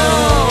angel.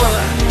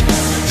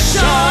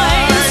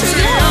 Shine through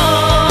the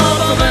orb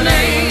of an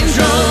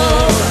angel.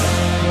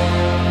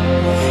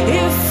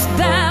 If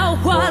there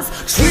was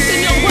truth in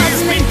your words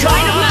and they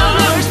died of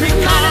malnourishment,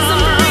 manners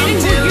and breeding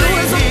for you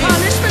as a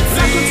punishment,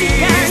 subtlety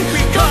carrying,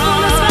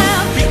 thoughtfulness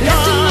failed,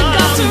 left in the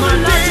gutter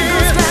and allowed to go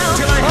stale.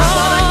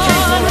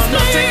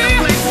 Honestly,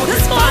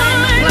 this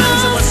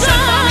final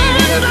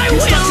stand I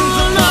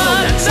will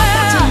not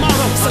bear.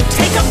 So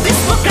take up this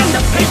book and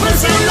the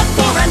papers you look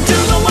for and do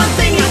the one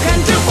thing you can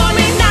do for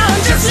me now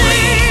and just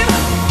leave.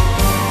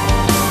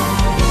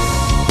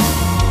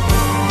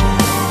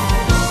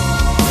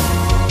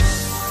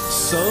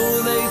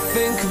 So they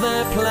think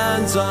their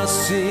plans are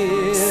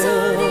sealed.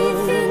 So they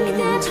think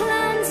their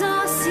plans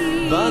are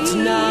sealed. But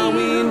now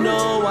we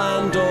know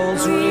and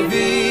all's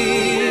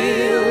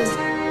revealed.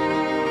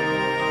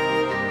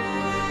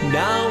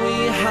 Now we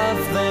have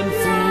them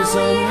fools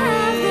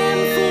unwitting.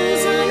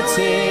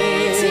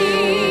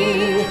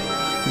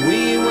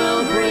 We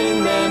will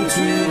bring them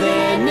to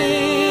their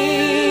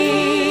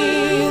knees.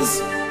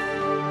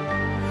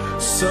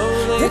 So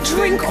they The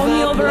drink think on their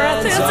your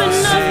breath is plans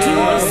are enough to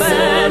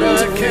offend.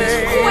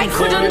 Why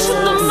couldn't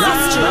the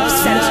master have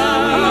sent a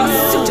more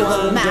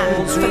suitable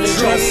man for the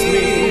Trust trip? me,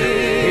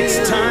 it's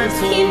time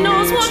for He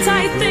knows you what to I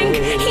think.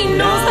 He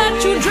knows that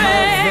you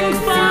drank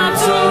far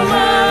So too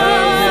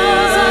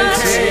much.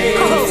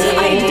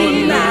 Oh, I'd be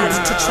mad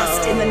to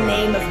trust in the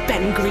name of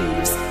Ben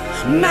Greaves.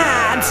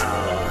 Mad!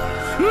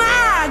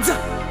 Mad!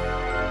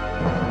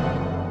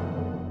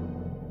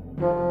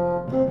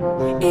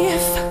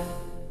 If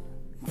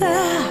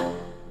there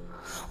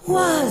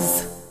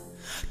was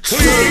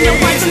truth in your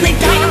words and they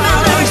died of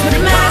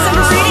malnourishment, manners and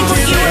breeding for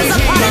you as a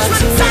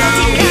punishment,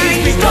 subtlety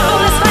carrying,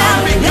 thoughtfulness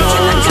failed, left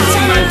in the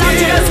gutter and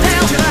allowed to go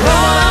stale.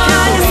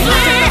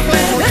 Honestly,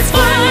 this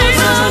final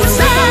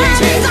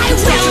stand I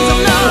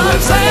will not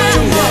bear.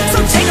 So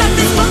take up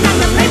this book and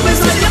the papers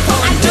you look for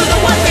and do the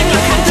one thing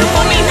you can do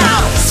for me now.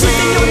 Truth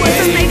in your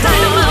words and they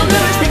died of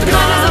malnourishment,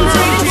 manners and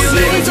breeding for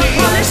you as a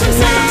punishment,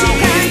 subtlety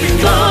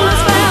carrying, thoughtfulness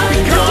failed,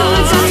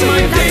 left in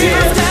the gutter and allowed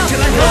to go stale.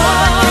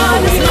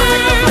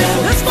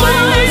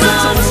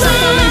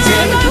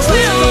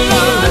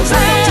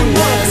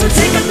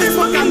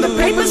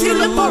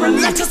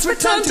 Let us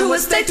return to a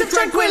state of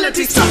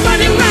tranquility. Stop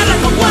running round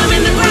like a worm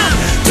in the ground.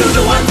 Do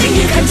the one thing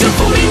you can do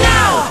for me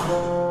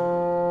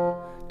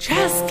now.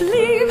 Just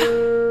leave.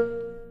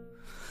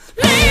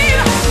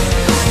 Leave.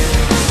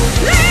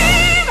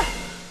 Leave.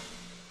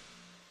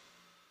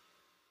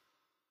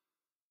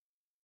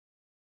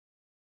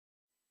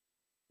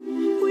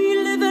 We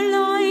live a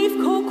life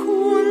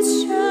cocoons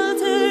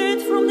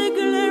sheltered from the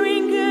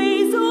glaring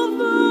gaze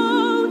of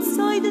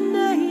outside the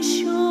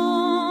nations.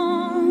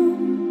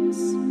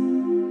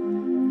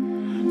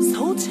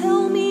 So tell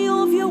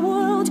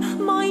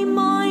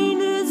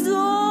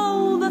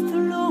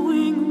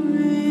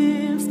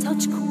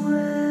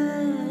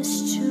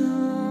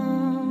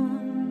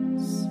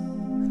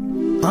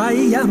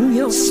am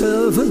your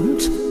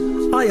servant.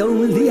 I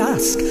only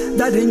ask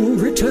that in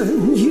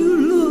return you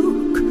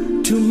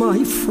look to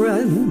my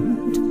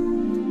friend.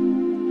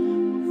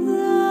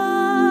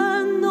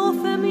 Then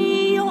offer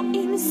me your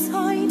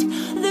insight,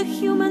 the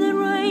human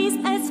race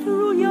as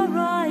through your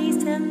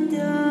eyes, and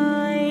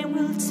I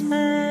will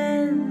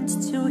tend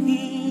to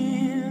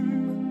him.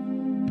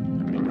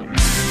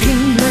 In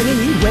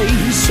many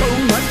ways, so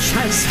much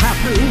has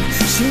happened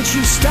since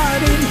you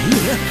started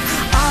here.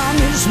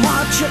 Armies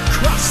march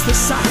across the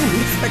sand,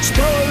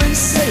 explorers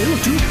sail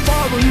to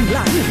foreign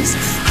lands.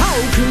 How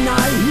can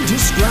I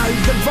describe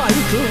the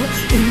vital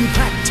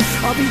impact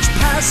of each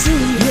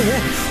passing year?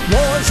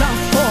 Wars are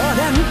fought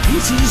and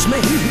peace is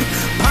made.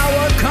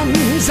 Power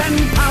comes and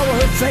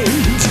power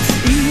fades.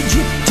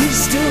 Egypt is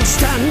still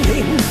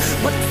standing,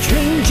 but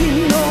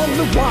changing all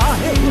the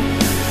while.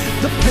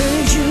 The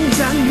Persians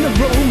and the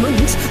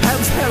Romans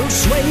have held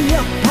sway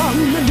upon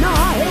the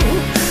Nile.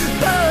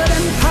 But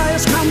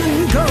empires come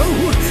and go,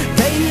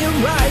 they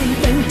arrive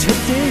and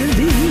take their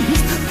leave,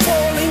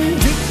 falling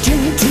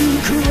victim to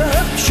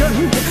corruption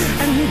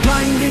and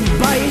blinded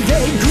by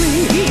their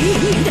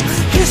greed.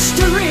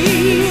 History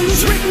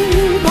is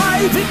written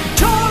by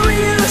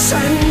victorious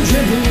and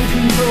driven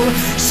people.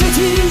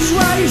 Cities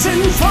rise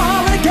and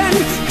fall again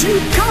to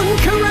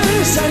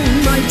conquerors and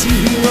mighty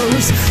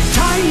heroes.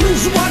 Time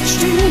is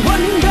watched in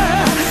wonder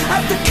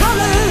at the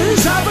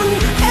colors of an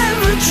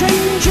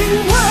ever-changing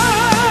world.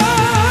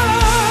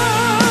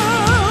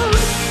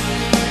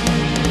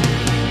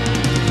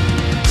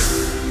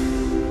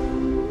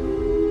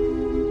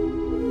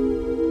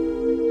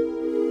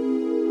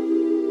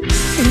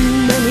 In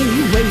many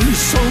ways,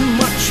 so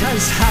much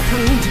has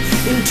happened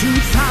in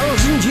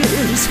 2,000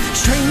 years.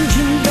 Strange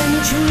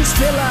inventions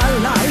fill our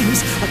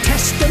lives, a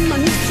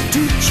testament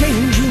to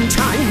changing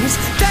times.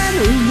 Then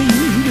a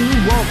leader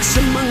walks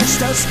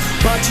amongst us,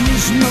 but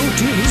his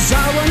motives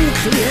are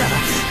unclear,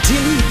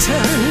 till he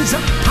turns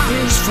upon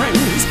his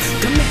friends,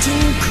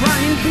 committing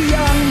crime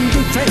beyond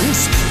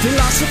defense.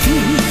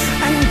 Philosophy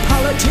and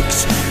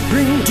politics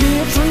bring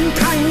different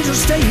kinds of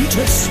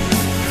status.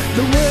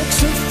 The works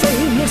of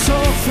famous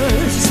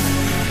authors,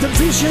 the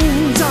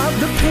visions of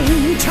the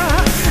painter,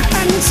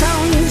 and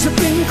sounds have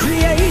been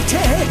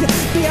created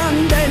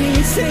beyond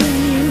anything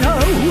you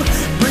know,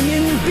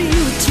 bringing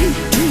beauty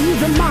to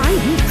the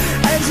mind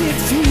as it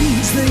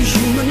feeds the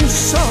human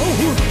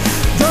soul.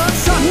 The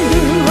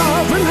thunder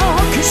of an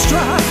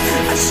orchestra,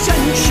 a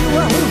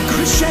sensual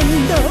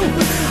crescendo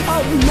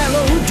of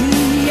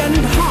melody and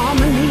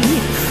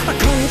harmony, a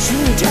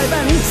constant ebb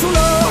and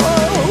flow.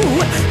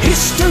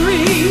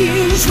 History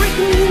is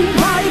written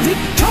by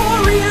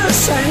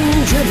victorious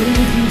and driven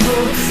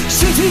people.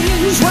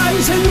 Cities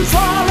rise and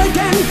fall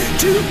again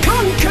to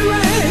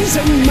conquerors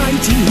and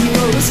mighty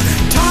heroes.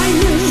 Time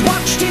is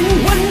watched in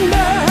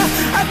wonder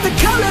at the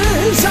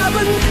colors of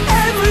an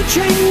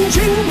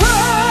ever-changing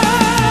world.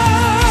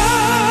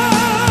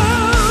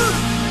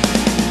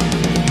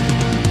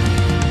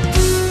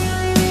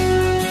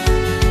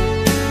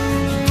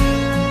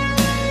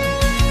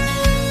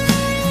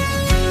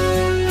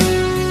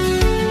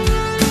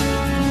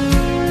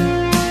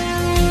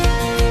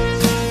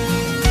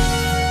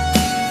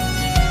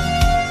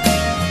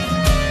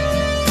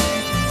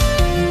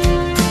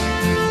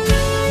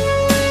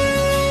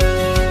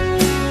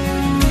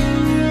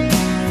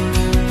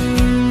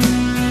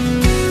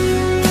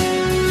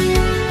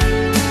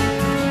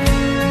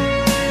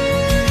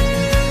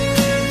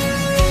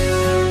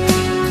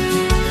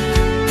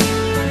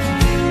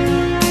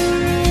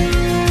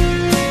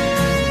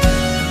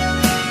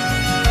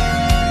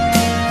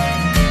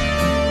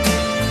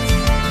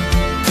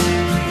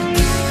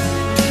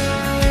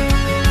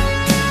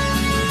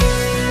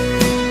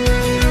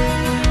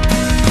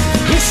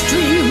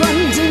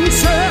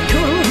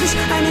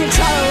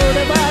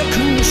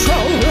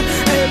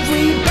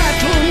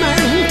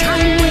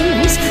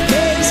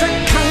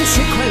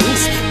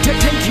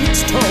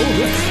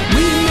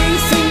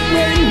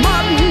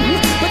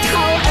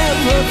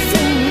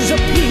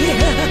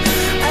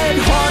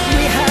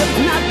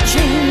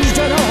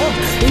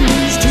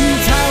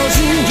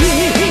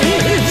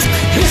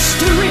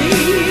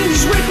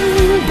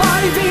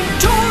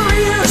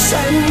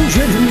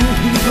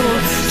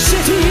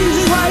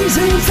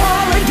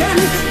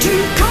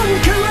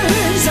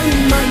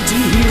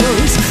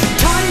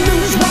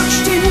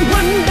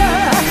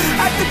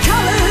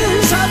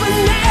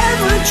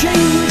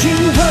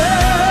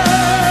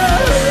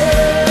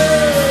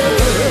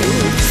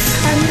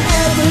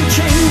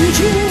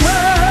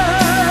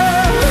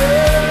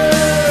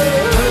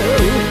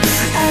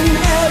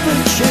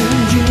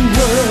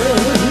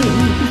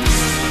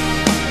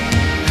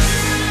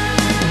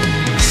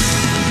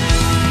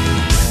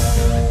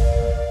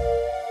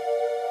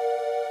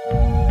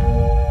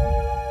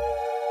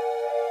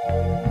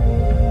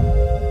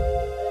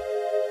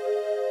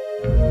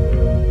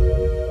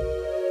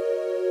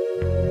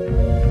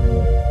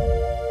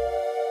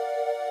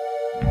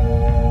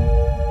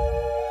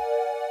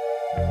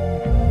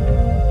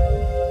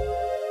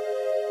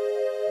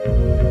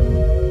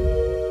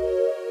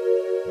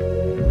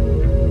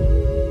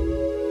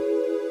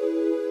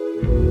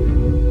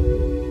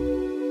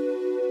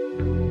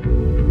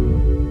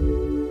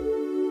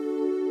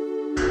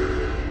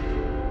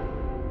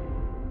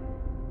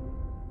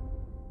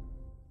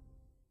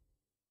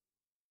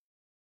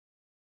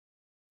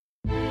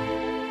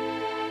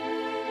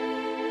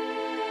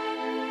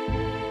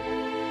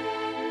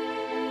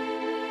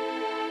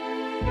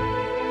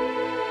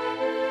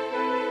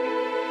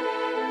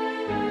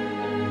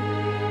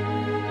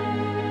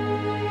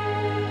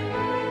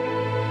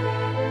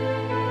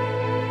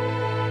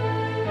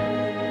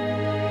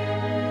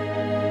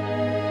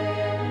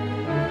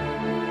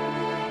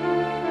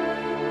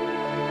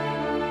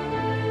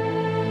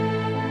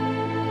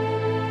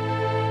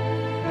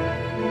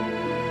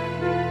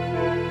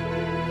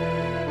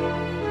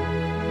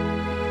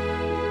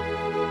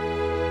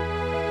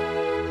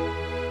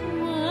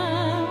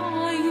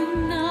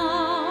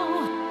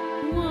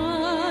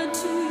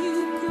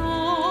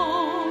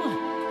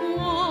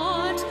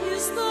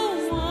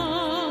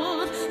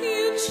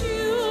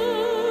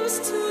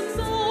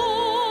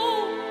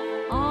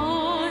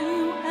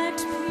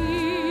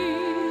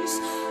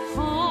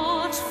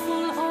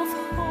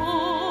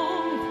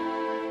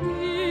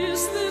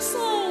 Is this a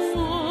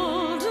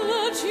world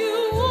that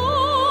you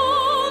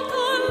walk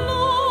alone?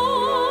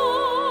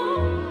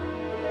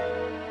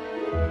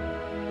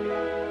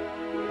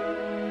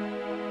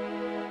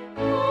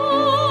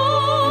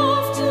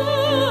 Often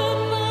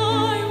I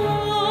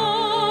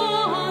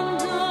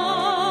wonder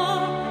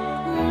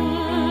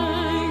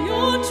where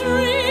your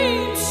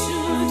dreams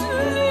should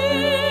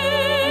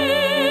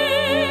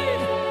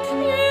lead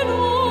in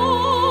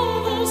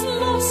all those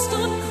lost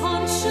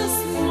unconscious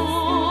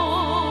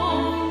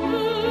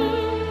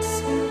moments.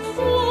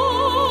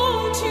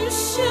 Won't you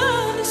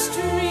share this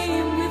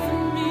dream with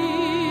me?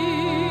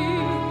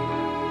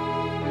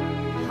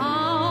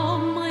 How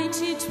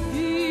might it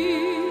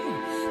be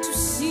to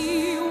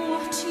see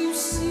what you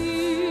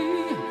see?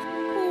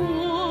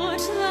 Would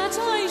that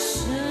I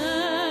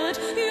shared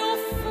your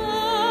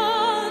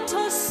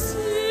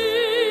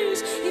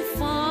fantasies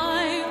if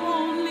I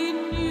only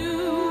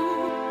knew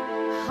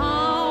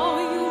how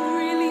you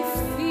really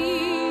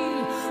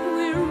feel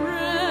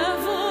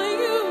wherever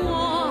you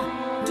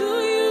are. Do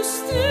you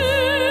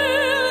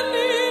still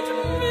need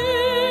me?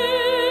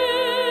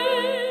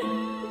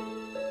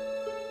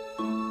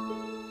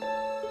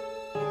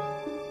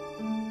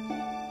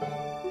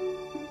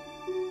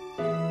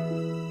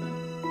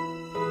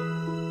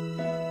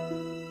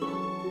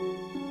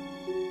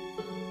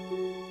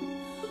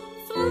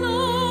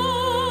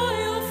 Fly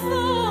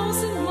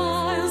 1,000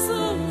 miles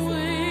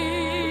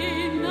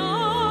away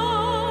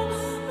now.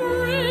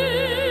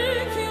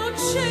 Break your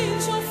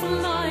chains, you're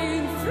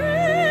flying free.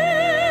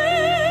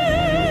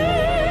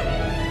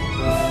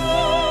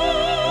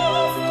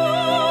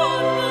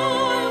 Often I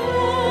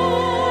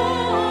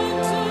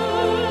wonder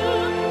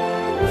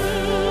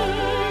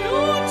where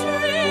your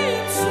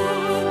dreams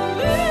should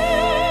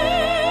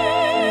lead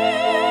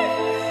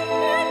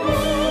in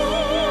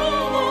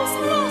all those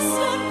lost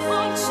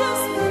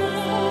unconscious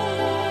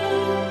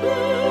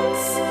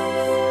moments.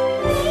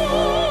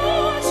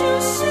 Won't you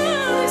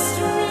share this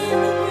dream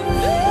with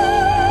me?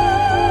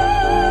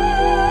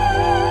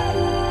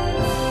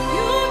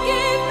 You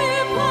gave me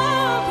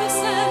purpose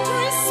and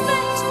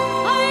respect.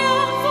 I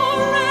am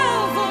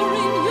forever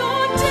in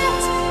your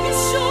debt. You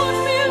showed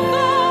me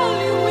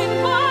value in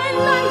my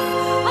life.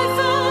 I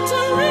found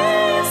a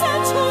reason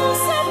to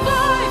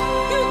survive.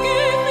 You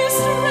gave me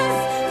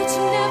strength that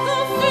never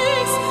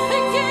fades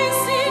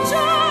against each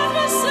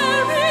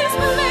adversary's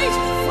blade.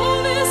 For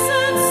this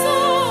and so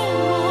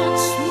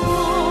much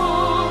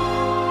more,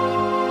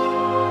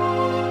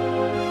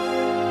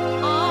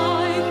 I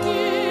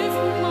give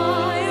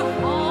my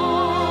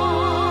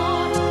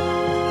heart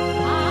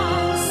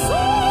and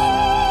soul.